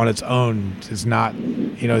acid on its own is not.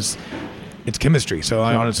 It's chemistry, so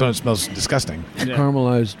on its own it smells disgusting. Yeah.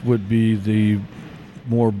 Caramelized would be the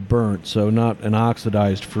more burnt, so not an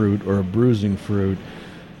oxidized fruit or a bruising fruit,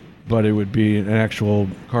 but it would be an actual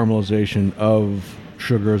caramelization of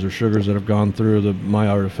sugars that have gone through the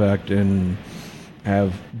Maillard effect and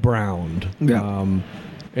have browned. Yeah.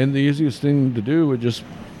 And the easiest thing to do would just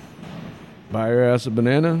buy your ass a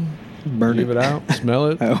banana, Burn leave it out, smell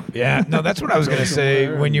it. Oh. Yeah, no, that's what I was going to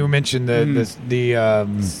say when you mentioned the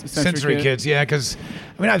sensory kit. kits. Yeah, because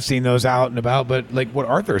I've seen those out and about, but like what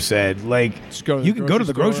Arthur said, Just go to you the can go to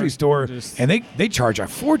the grocery store just- and they charge a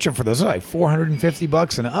fortune for those. They're like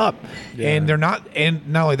 $450 and up, Yeah. and they're not. And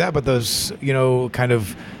not only that, but those kind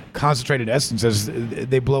of concentrated essences,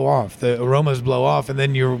 they blow off. The aromas blow off, and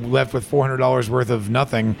then you're left with $400 worth of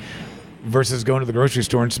nothing versus going to the grocery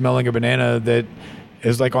store and smelling a banana that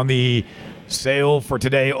is like on the sale for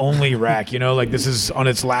today only rack, like this is on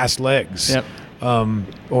its last legs. Yep.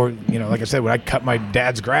 Or, like I said, when I cut my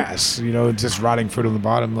dad's grass, it's just rotting fruit on the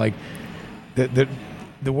bottom. Like the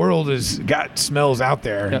world has got smells out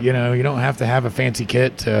there. Yep. You don't have to have a fancy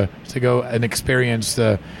kit to go and experience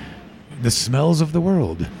the smells of the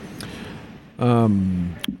world.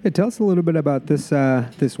 Hey, tell us a little bit about this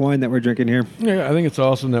wine that we're drinking here. Yeah, I think it's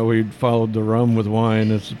awesome that we followed the rum with wine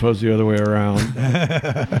as opposed to the other way around.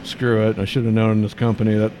 Screw it. I should have known this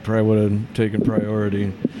company. That probably would have taken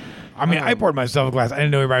priority. I mean, I poured myself a glass. I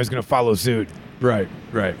didn't know everybody was going to follow suit. Right.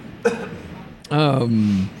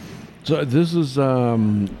 So this is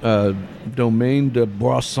Domaine de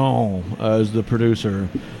Boursan is the producer.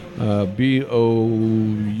 Boursan,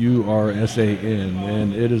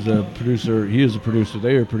 and it is a producer. He is a producer.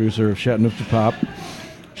 They are a producer of Chateauneuf du Pape.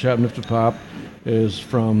 Chateauneuf du Pape is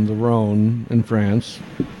from the Rhone in France.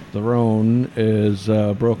 The Rhone is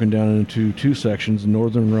broken down into two sections: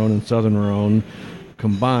 Northern Rhone and Southern Rhone.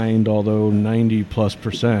 Combined, although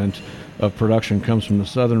 90+% of production comes from the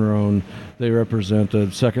Southern Rhone, they represent the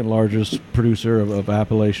second largest producer of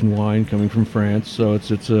Appellation wine coming from France. So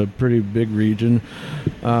it's a pretty big region.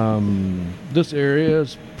 This area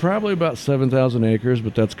is probably about 7,000 acres,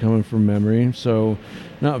 but that's coming from memory. So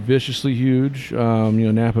not viciously huge.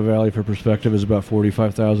 Napa Valley, for perspective, is about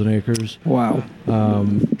 45,000 acres. Wow.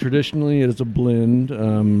 Traditionally, it is a blend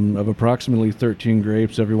of approximately 13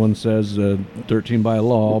 grapes. Everyone says 13 by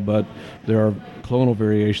law, but there are clonal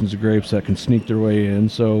variations of grapes that can sneak their way in.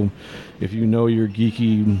 So if you know your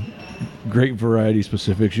geeky grape variety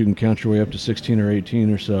specifics, you can count your way up to 16 or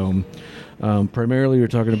 18 or so. Primarily, you're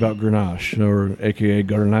talking about Grenache, or a.k.a.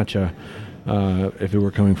 Garnacha, if it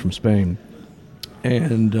were coming from Spain.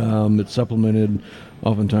 And it's supplemented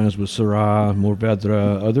oftentimes with Syrah,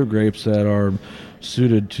 Mourvedre, other grapes that are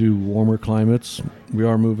suited to warmer climates. We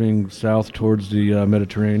are moving south towards the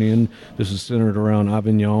Mediterranean. This is centered around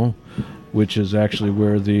Avignon, which is actually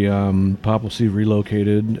where the papacy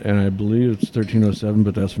relocated, and I believe it's 1307,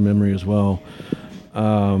 but that's from memory as well.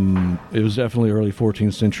 It was definitely early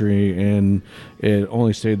 14th century, and it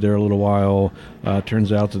only stayed there a little while.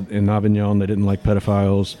 Turns out that in Avignon they didn't like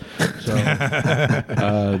pedophiles, so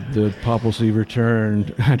the papacy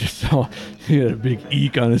returned. I just saw he had a big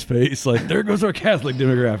eek on his face, like, there goes our Catholic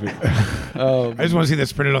demographic. I just want to see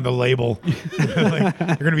this printed on the label. Like,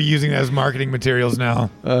 they're going to be using that as marketing materials now.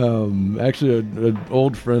 Actually, an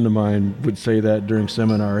old friend of mine would say that during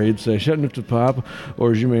seminar. He'd say, Chateauneuf du Pape,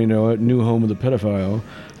 or as you may know it, new home of the pedophile,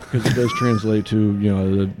 because it does translate to,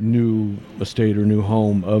 the new estate or new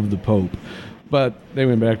home of the Pope. But they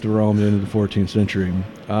went back to Rome at the end of the 14th century.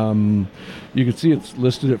 You can see it's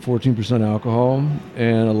listed at 14% alcohol,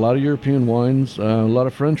 and a lot of European wines, a lot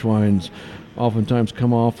of French wines, oftentimes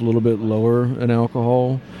come off a little bit lower in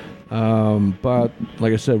alcohol. But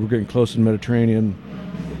like I said, we're getting close to the Mediterranean.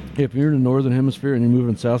 If you're in the northern hemisphere and you're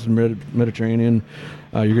moving south of the Mediterranean,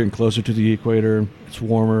 you're getting closer to the equator. It's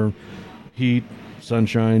warmer. Heat,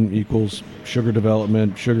 sunshine equals sugar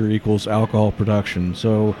development. Sugar equals alcohol production.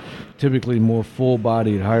 So typically more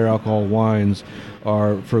full-bodied, higher alcohol wines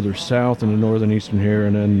are further south in the northern eastern here,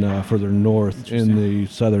 and then further north in the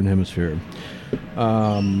southern hemisphere.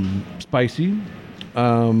 Spicy.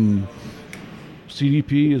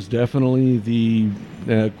 CDP is definitely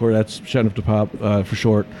of course, that's Chateauneuf du Pape for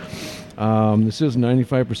short. This is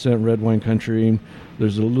 95% red wine country.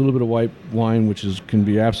 There's a little bit of white wine, which can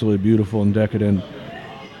be absolutely beautiful and decadent.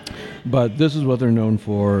 But this is what they're known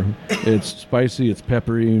for. It's spicy, it's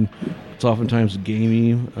peppery, it's oftentimes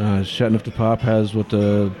gamey. Chateauneuf du Pape has what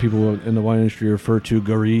the people in the wine industry refer to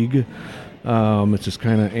garrigue. It's this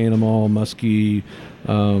kind of animal, musky,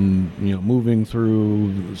 moving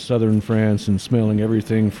through southern France and smelling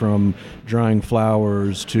everything from drying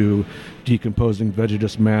flowers to decomposing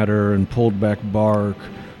vegetous matter and pulled back bark.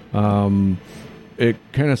 It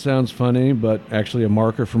kind of sounds funny, but actually a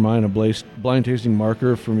marker for mine, a blind tasting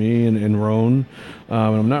marker for me in Rhone. And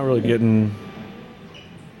I'm not really getting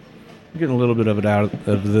a little bit of it out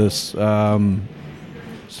of this.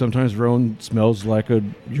 Sometimes Rhone smells like a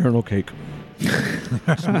urinal cake.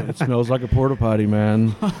 It smells like a porta potty,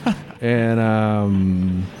 man.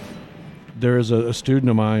 And there is a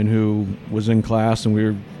student of mine who was in class, and we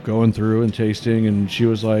were going through and tasting, and she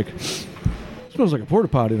was like, "It smells like a porta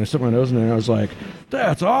potty." And I stuck my nose in there, and I was like,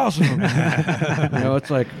 "That's awesome!"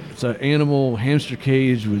 it's an animal hamster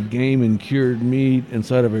cage with game and cured meat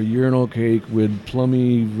inside of a urinal cake with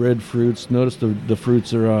plummy red fruits. Notice the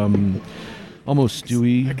fruits are almost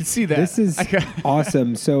stewy. I can see that. This is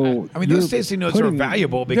awesome. So I mean, those you're tasting notes are putting-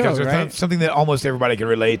 valuable because No, they're right? something that almost everybody can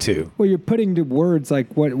relate to. Well, you're putting to words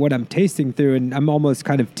like what I'm tasting through, and I'm almost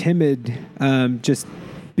kind of timid, just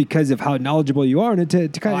because of how knowledgeable you are, and to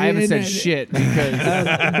kind Oh, of I haven't said shit because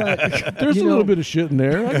But There's you a little know, bit of shit in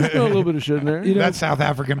there. I can smell a little bit of shit in there. You know, That's South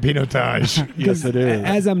African Pinotage. Yes, it is.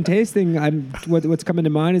 As I'm tasting, what's coming to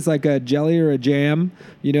mind is like a jelly or a jam,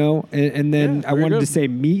 and then Yeah, I very wanted good. to say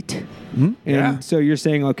meat. And Yeah. so you're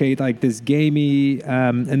saying, okay, like this gamey,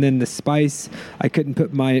 and then the spice, I couldn't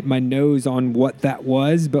put my nose on what that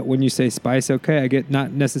was, but when you say spice, okay, I get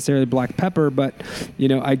not necessarily black pepper, but,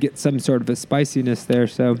 I get some sort of a spiciness there.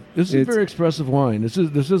 So This is a very expressive wine. This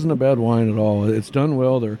isn't a bad wine at all. It's done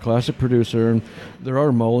well. They're a classic producer. And there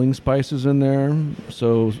are mulling spices in there,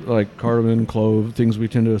 so like cardamom, clove, things we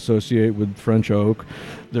tend to associate with French oak.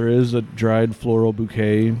 There is a dried floral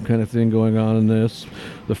bouquet kind of thing going on in this.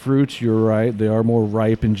 The fruits, you're right, they are more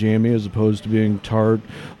ripe and jammy as opposed to being tart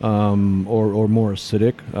or more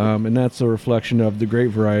acidic. And that's a reflection of the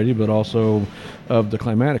grape variety, but also of the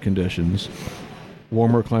climatic conditions.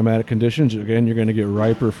 Warmer climatic conditions, again, you're going to get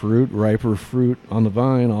riper fruit. Riper fruit on the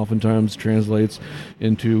vine oftentimes translates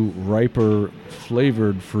into riper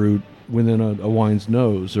flavored fruit within a wine's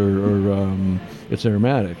nose or its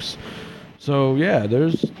aromatics. So yeah,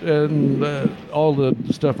 there's all the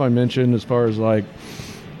stuff I mentioned as far as like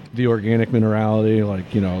the organic minerality, like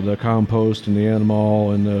the compost and the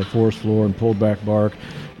animal and the forest floor and pulled back bark.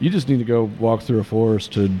 You just need to go walk through a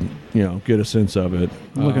forest to get a sense of it.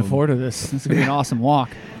 I'm looking forward to this. It's gonna be an awesome walk.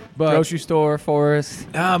 But Grocery store, forest.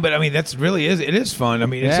 But I mean, it is fun. I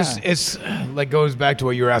mean, it's like goes back to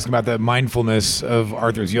what you were asking about the mindfulness of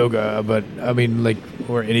Arthur's yoga. But I mean, like,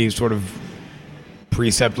 or any sort of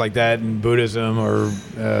precept like that in Buddhism or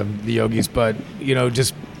the yogis. But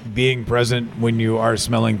just being present when you are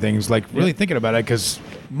smelling things, like really thinking about it, because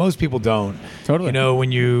most people don't. Totally.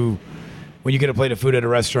 When you get a plate of food at a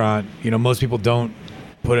restaurant, most people don't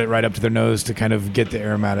put it right up to their nose to kind of get the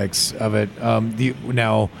aromatics of it.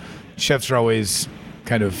 Now, chefs are always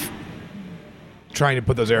kind of trying to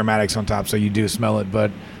put those aromatics on top so you do smell it. But,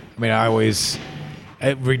 I mean, I always,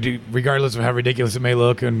 regardless of how ridiculous it may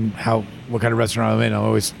look and what kind of restaurant I'm in, I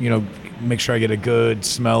always, make sure I get a good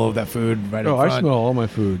smell of that food right up front. I smell all my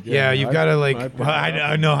food. Yeah, you've got to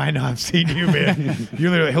I know. I've seen you, man.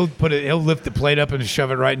 You literally, he'll lift the plate up and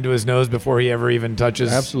shove it right into his nose before he ever even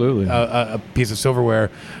touches Absolutely. a piece of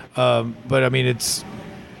silverware. But I mean, it's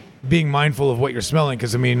being mindful of what you're smelling,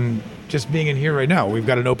 because I mean, just being in here right now, we've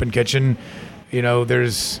got an open kitchen.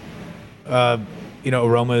 There's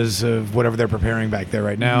aromas of whatever they're preparing back there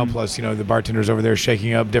right now. Plus, the bartender's over there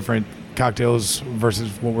shaking up different cocktails versus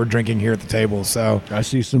what we're drinking here at the table. So I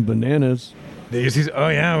see some bananas. oh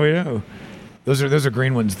yeah, we know. Those are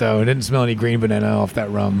green ones though. I didn't smell any green banana off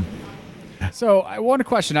that rum. So, one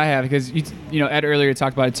question I have, because Ed earlier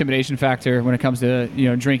talked about intimidation factor when it comes to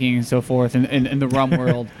drinking and so forth, and in the rum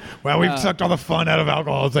world. Well, we've sucked all the fun out of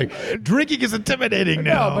alcohol. It's like drinking is intimidating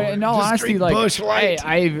now. No, but in all Just honesty, drink like Busch Light.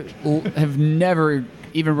 I have never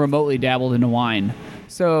even remotely dabbled into wine.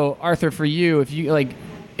 So, Arthur, for you, if you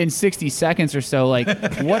in 60 seconds or so, like,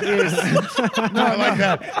 what is? I like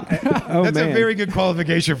that. Oh, That's man. a very good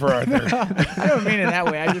qualification for Arthur. I don't mean it that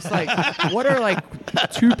way. I just what are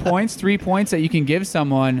 2 points, 3 points that you can give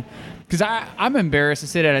someone? Because I'm embarrassed to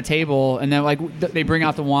sit at a table and then they bring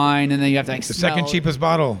out the wine and then you have to The second cheapest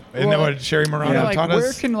bottle. Isn't Well, that what Sherry Morano taught where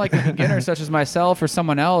us? can a beginner such as myself or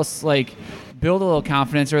someone else build a little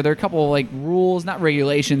confidence? Or are there a couple rules, not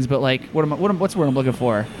regulations, but what's the word I'm looking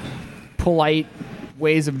for? Polite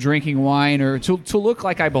ways of drinking wine, or to look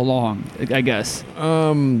like I belong, I guess.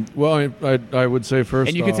 Well, I would say first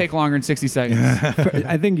And you can off- take longer than 60 seconds.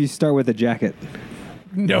 I think you start with a jacket.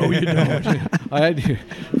 No, you don't.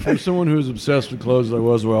 For someone who's obsessed with clothes, I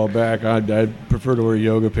was a while back. I'd prefer to wear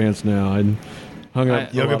yoga pants now. I hung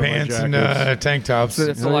up a Yoga lot of my pants and jackets. tank tops. So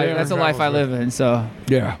that's a life I live in. So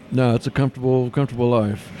Yeah, no, it's a comfortable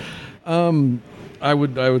life. I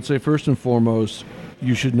would say first and foremost,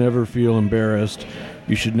 you should never feel embarrassed.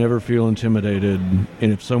 You should never feel intimidated. And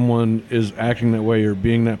if someone is acting that way or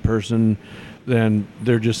being that person, then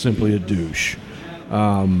they're just simply a douche.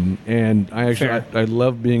 And I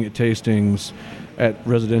love being at tastings, at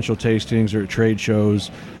residential tastings or at trade shows,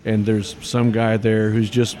 and there's some guy there who's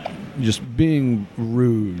just being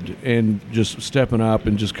rude and just stepping up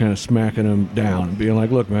and just kind of smacking him down and being like,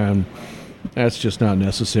 look, man, that's just not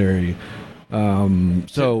necessary.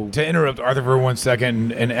 So to interrupt Arthur for 1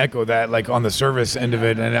 second and echo that, on the service end of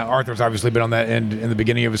it, and Arthur's obviously been on that end in the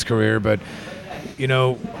beginning of his career, but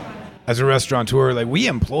as a restaurateur, we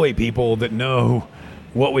employ people that know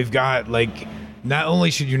what we've got, like, not only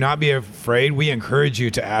should you not be afraid, we encourage you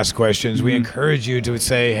to ask questions. We encourage you to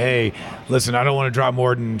say, hey, listen, I don't want to drop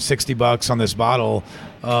more than $60 on this bottle.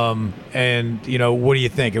 And, you know, what do you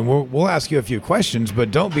think? And we'll ask you a few questions, but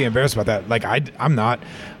don't be embarrassed about that. Like, I'm not.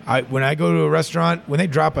 When I go to a restaurant, when they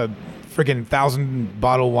drop a freaking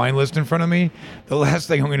 1,000-bottle wine list in front of me, the last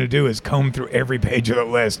thing I'm going to do is comb through every page of the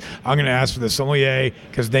list. I'm going to ask for the sommelier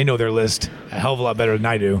because they know their list a hell of a lot better than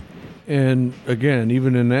I do. And again,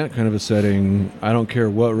 even in that kind of a setting, I don't care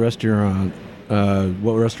what restaurant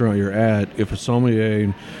you're at. If a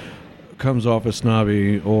sommelier comes off as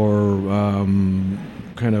snobby or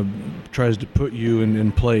kind of tries to put you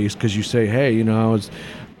in place because you say, hey, you know, I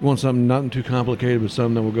want something not too complicated, but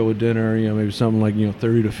something that will go with dinner. You know, maybe something like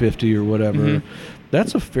 30 to 50 or whatever.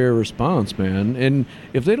 That's a fair response, man. And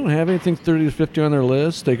if they don't have anything 30 to 50 on their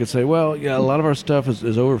list, they could say, well, yeah, a lot of our stuff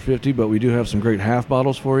is over 50, but we do have some great half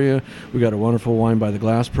bottles for you. We got a wonderful Wine by the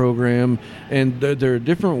Glass program. And there are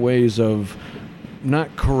different ways of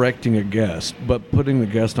not correcting a guest, but putting the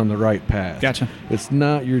guest on the right path. Gotcha. It's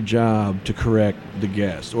not your job to correct the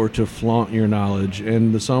guest or to flaunt your knowledge.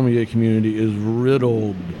 And the sommelier community is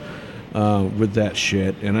riddled with that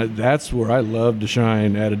shit, and that's where I love to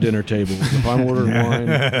shine at a dinner table. If I'm ordering wine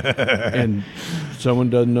and someone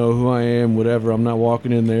doesn't know who I am, whatever, I'm not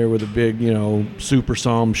walking in there with a big, Super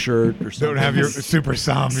Somm shirt or something. Don't have your Super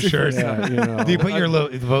Somm shirt. Yeah, Do you put your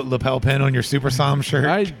lapel pin on your Super Somm shirt?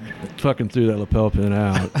 I fucking threw that lapel pin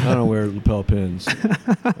out. I don't wear lapel pins.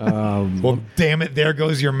 Well, damn it, there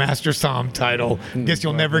goes your Master Somm title. Guess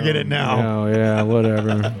you'll never get it now. Oh, yeah,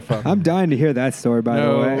 whatever. I'm dying to hear that story, by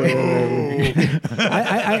the way.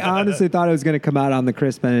 I honestly thought it was going to come out on the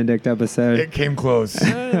Chris Benedict episode. It came close.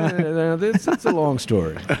 It's a long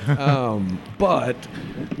story. But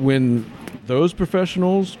when those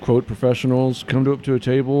professionals, quote professionals, come up to a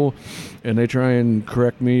table and they try and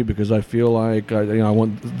correct me because I feel like I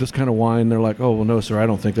want this kind of wine, they're like, oh, well, no, sir, I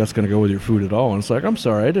don't think that's going to go with your food at all. And it's like, I'm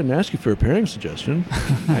sorry, I didn't ask you for a pairing suggestion.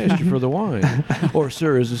 I asked you for the wine. Or,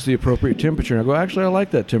 sir, is this the appropriate temperature? And I go, actually, I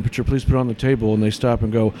like that temperature. Please put it on the table. And they stop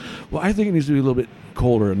and go, well, I think it needs to be a little bit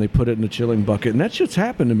colder. And they put it in a chilling bucket. And that shit's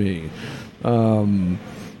happened to me.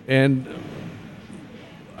 And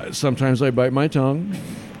sometimes I bite my tongue.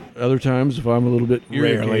 Other times, if I'm a little bit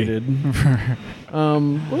irritated,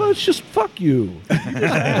 well, it's just fuck you.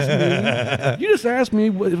 You just asked me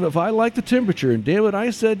if I like the temperature, and damn it,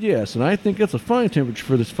 I said yes, and I think it's a fine temperature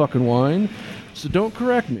for this fucking wine. So don't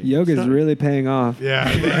correct me. Yoga's really paying off. Yeah.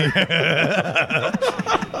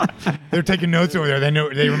 They're taking notes over there.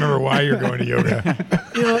 They remember why you're going to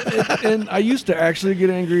yoga. And I used to actually get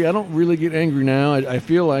angry. I don't really get angry now. I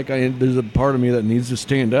feel like there's a part of me that needs to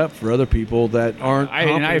stand up for other people that aren't.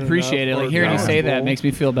 And I appreciate it. Like hearing you say that makes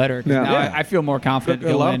me feel better. Yeah. Now I feel more confident.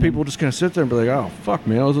 A lot of people just kind of sit there and be like, "Oh, fuck,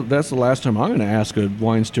 man, that's the last time I'm going to ask a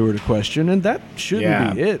wine steward a question," and that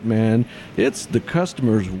shouldn't be it, man. It's the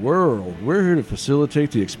customer's world. We're here to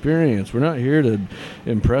facilitate the experience. We're not here to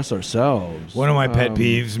impress ourselves. One of my pet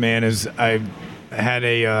peeves, man, is I had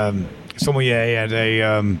a sommelier at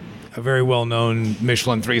a very well-known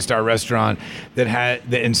Michelin 3-star restaurant that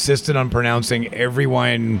insisted on pronouncing every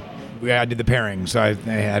wine. I did the pairing, so I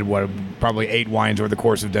had probably 8 wines over the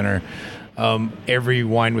course of dinner. Every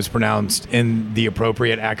wine was pronounced in the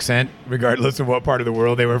appropriate accent, regardless of what part of the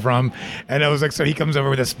world they were from. And I was like, so he comes over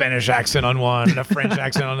with a Spanish accent on one and a French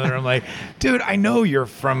accent on another. I'm like, dude, I know you're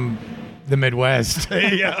from the Midwest.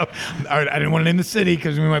 Yeah. I didn't want to name the city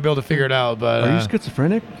because we might be able to figure it out. But are you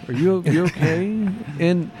schizophrenic? Are you okay?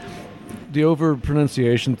 And the over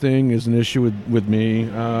pronunciation thing is an issue with me.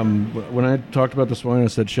 When I talked about this wine, I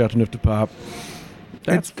said Chateauneuf du Pape.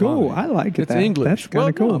 That's cool. fine. I like it. It's English. That's kind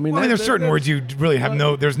of cool. I mean, there's certain words you really have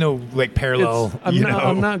there's no like parallel.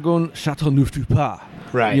 I'm not going Chateauneuf du Pape.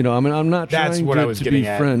 Right. I'm not That's trying what I was to getting be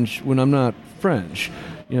at. French when I'm not French.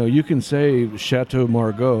 You can say Chateau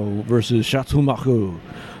Margaux versus Chateau Margaux.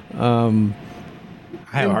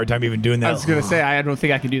 I have a hard time even doing that. I was gonna say I don't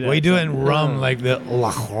think I can do that. We do it in rum like the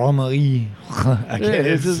La Romerie.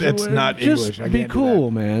 It's not just English. I be can't do cool,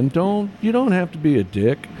 man. You don't have to be a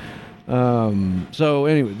dick. So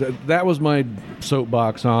anyway, that was my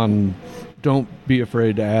soapbox on don't be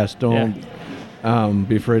afraid to ask. Don't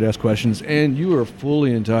be afraid to ask questions. And you are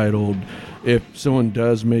fully entitled, if someone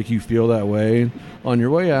does make you feel that way, on your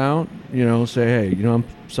way out, say, hey, I'm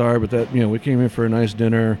sorry, but that, we came in for a nice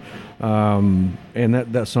dinner. And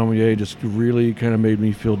that sommelier just really kind of made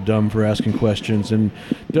me feel dumb for asking questions and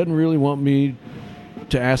doesn't really want me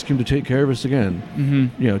to ask him to take care of us again.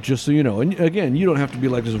 Mm-hmm. Just so you know. And again, you don't have to be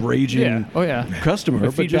like this raging customer.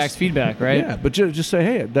 But feedback's feedback, right? Yeah, but just say,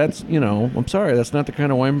 hey, that's, I'm sorry, that's not the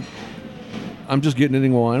kind of wine I'm just getting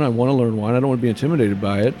into wine. I want to learn wine. I don't want to be intimidated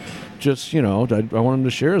by it. Just, I want him to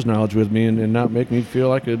share his knowledge with me and not make me feel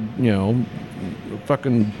like a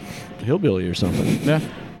fucking hillbilly or something. Yeah.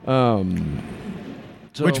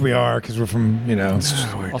 So, Which we are, because we're from, out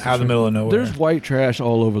of the middle of nowhere. there's white trash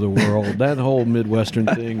all over the world. That whole Midwestern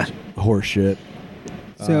thing's horseshit.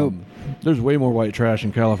 So There's way more white trash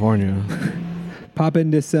in California. pop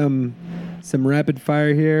into some rapid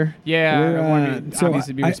fire here. Yeah, We're, I want to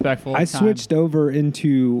obviously be respectful. I of time. switched over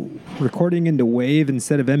into recording into WAV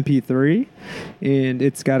instead of MP3, and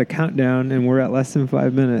it's got a countdown, and we're at less than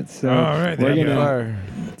 5 minutes. So All right, there we're you gonna. go.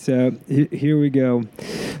 So here we go.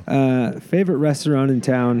 Favorite restaurant in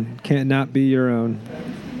town can't not be your own.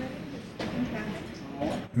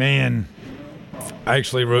 Man, I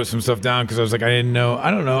actually wrote some stuff down because I was like, I didn't know. I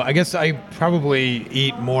don't know. I guess I probably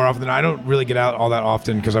eat more often. I don't really get out all that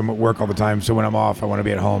often because I'm at work all the time. So when I'm off, I want to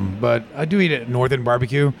be at home. But I do eat at Northern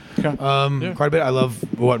Barbecue quite a bit. I love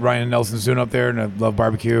what Ryan Nelson's doing up there, and I love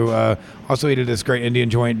barbecue. Also eat at this great Indian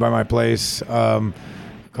joint by my place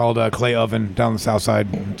called Clay Oven down the south side.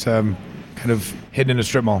 It's kind of hidden in a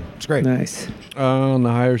strip mall. It's great. Nice. On the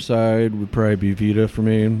higher side would probably be Vita for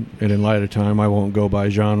me. And in light of time, I won't go by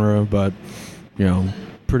genre, but,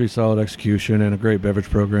 pretty solid execution and a great beverage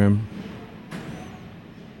program.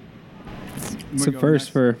 It's a first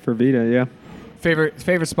for Vita, yeah.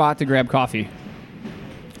 Favorite spot to grab coffee.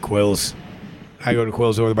 Quills. I go to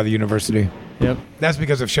Quills over by the university. Yep. That's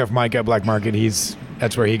because of Chef Mike at Black Market.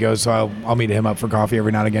 That's where he goes, so I'll meet him up for coffee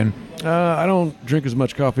every now and again. I don't drink as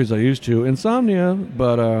much coffee as I used to. Insomnia,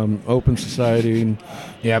 but Open Society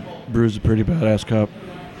Yep. brews a pretty badass cup.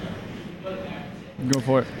 Go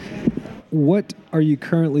for it. What are you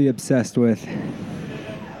currently obsessed with?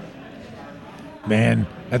 Man,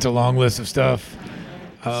 that's a long list of stuff.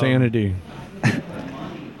 Sanity.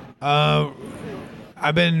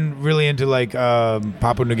 I've been really into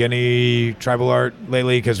Papua New Guinea tribal art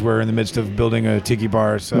lately because we're in the midst of building a tiki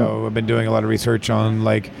bar. So I've been doing a lot of research on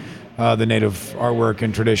the native artwork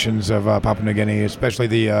and traditions of Papua New Guinea, especially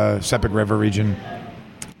the Sepik River region.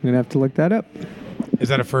 I'm going to have to look that up. Is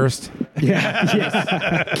that a first? Yeah.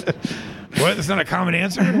 Yes. What? That's not a common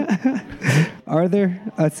answer? Are there,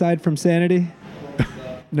 aside from sanity?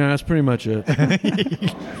 No, that's pretty much it.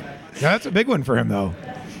 Yeah, that's a big one for him, though.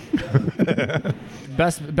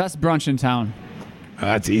 Best brunch in town.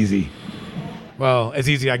 That's easy. Well, it's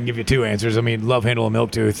easy. I can give you two answers. I mean, Love Handle and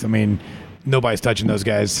Milktooth. I mean, nobody's touching those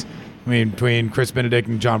guys. I mean, between Chris Benedict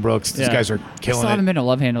and John Brooks, these guys are I killing still haven't it. been to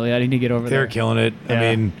Love Handle yet. I need to get over there. They're killing it. Yeah.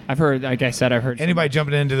 I mean, I've heard, like I said, I've heard anybody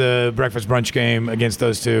jumping into the breakfast brunch game against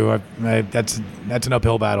those two, that's an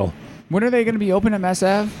uphill battle. When are they going to be open at Mess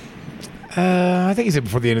Ave? I think he said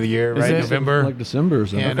before the end of the year, Is right? it? November. Like December or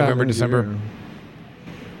something. Yeah, November, December.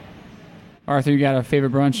 Arthur, you got a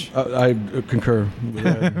favorite brunch? I concur with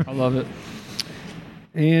that. I love it.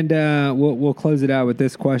 And we'll close it out with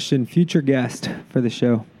this question. Future guest for the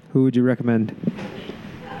show. Who would you recommend?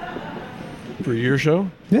 For your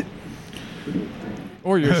show? Yeah.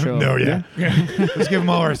 Or your show. No, yeah. Let's give them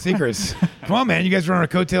all our secrets. Come on, man. You guys are on our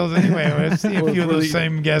coattails anyway. Let's see a few of those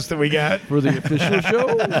same guests that we got. For the official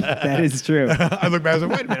show? That is true. I look back and I was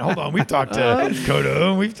like, wait a minute, hold on. We've talked to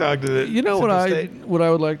Kodo. We've talked to the You know Central State. what I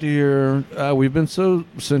would like to hear? We've been so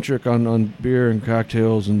centric on beer and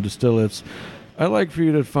cocktails and distillates. I'd like for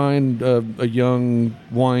you to find a young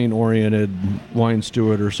wine-oriented wine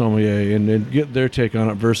steward or sommelier and get their take on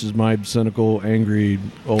it versus my cynical, angry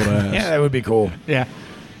old ass. Yeah, that would be cool. Yeah.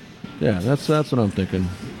 Yeah, that's what I'm thinking.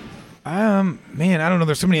 Man, I don't know.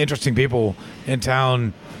 There's so many interesting people in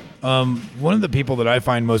town. One of the people that I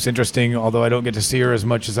find most interesting, although I don't get to see her as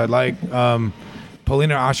much as I'd like,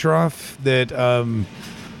 Paulina Ashraf, that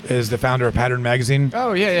is the founder of Pattern Magazine.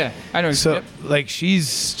 Oh, yeah. I know. So, Yep.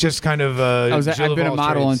 she's just kind of I've been a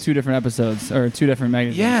model in 2 different episodes, or 2 different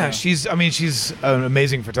magazines. Yeah, so. she's an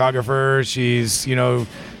amazing photographer. She's,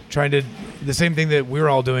 trying to, the same thing that we're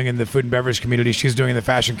all doing in the food and beverage community, she's doing in the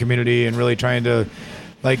fashion community and really trying to,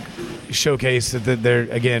 showcase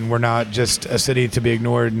that we're not just a city to be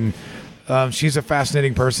ignored. And she's a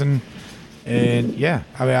fascinating person. And yeah,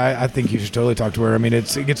 I mean, I think you should totally talk to her. I mean,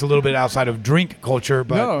 it gets a little bit outside of drink culture,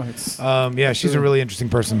 but No, it's she's a really interesting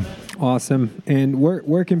person. Awesome. And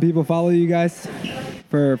where can people follow you guys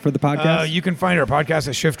for the podcast? You can find our podcast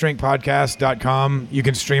at shiftdrinkpodcast.com. You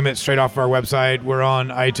can stream it straight off our website. We're on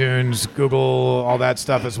iTunes, Google, all that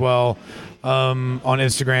stuff as well. On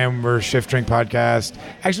Instagram, we're Shift Drink Podcast.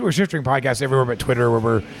 Actually, we're Shift Drink Podcast everywhere but Twitter, where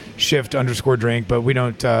we're Shift_Drink. But we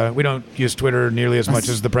don't use Twitter nearly as much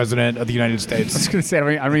as the President of the United States. I was going to say, I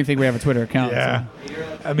don't even think we have a Twitter account. Yeah,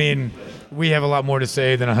 So. I mean, we have a lot more to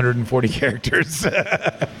say than 140 characters.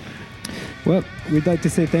 Well, we'd like to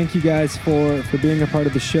say thank you guys for being a part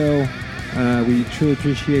of the show. We truly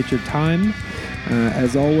appreciate your time.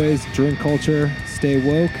 As always, drink culture, stay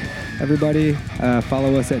woke. Everybody,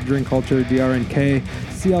 follow us at Drink Culture DRNK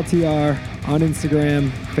CLTR on Instagram,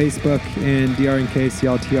 Facebook, and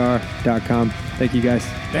drnkcltr.com. Thank you guys.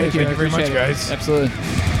 Thank you very much, Appreciate it. guys.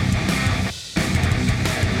 Absolutely.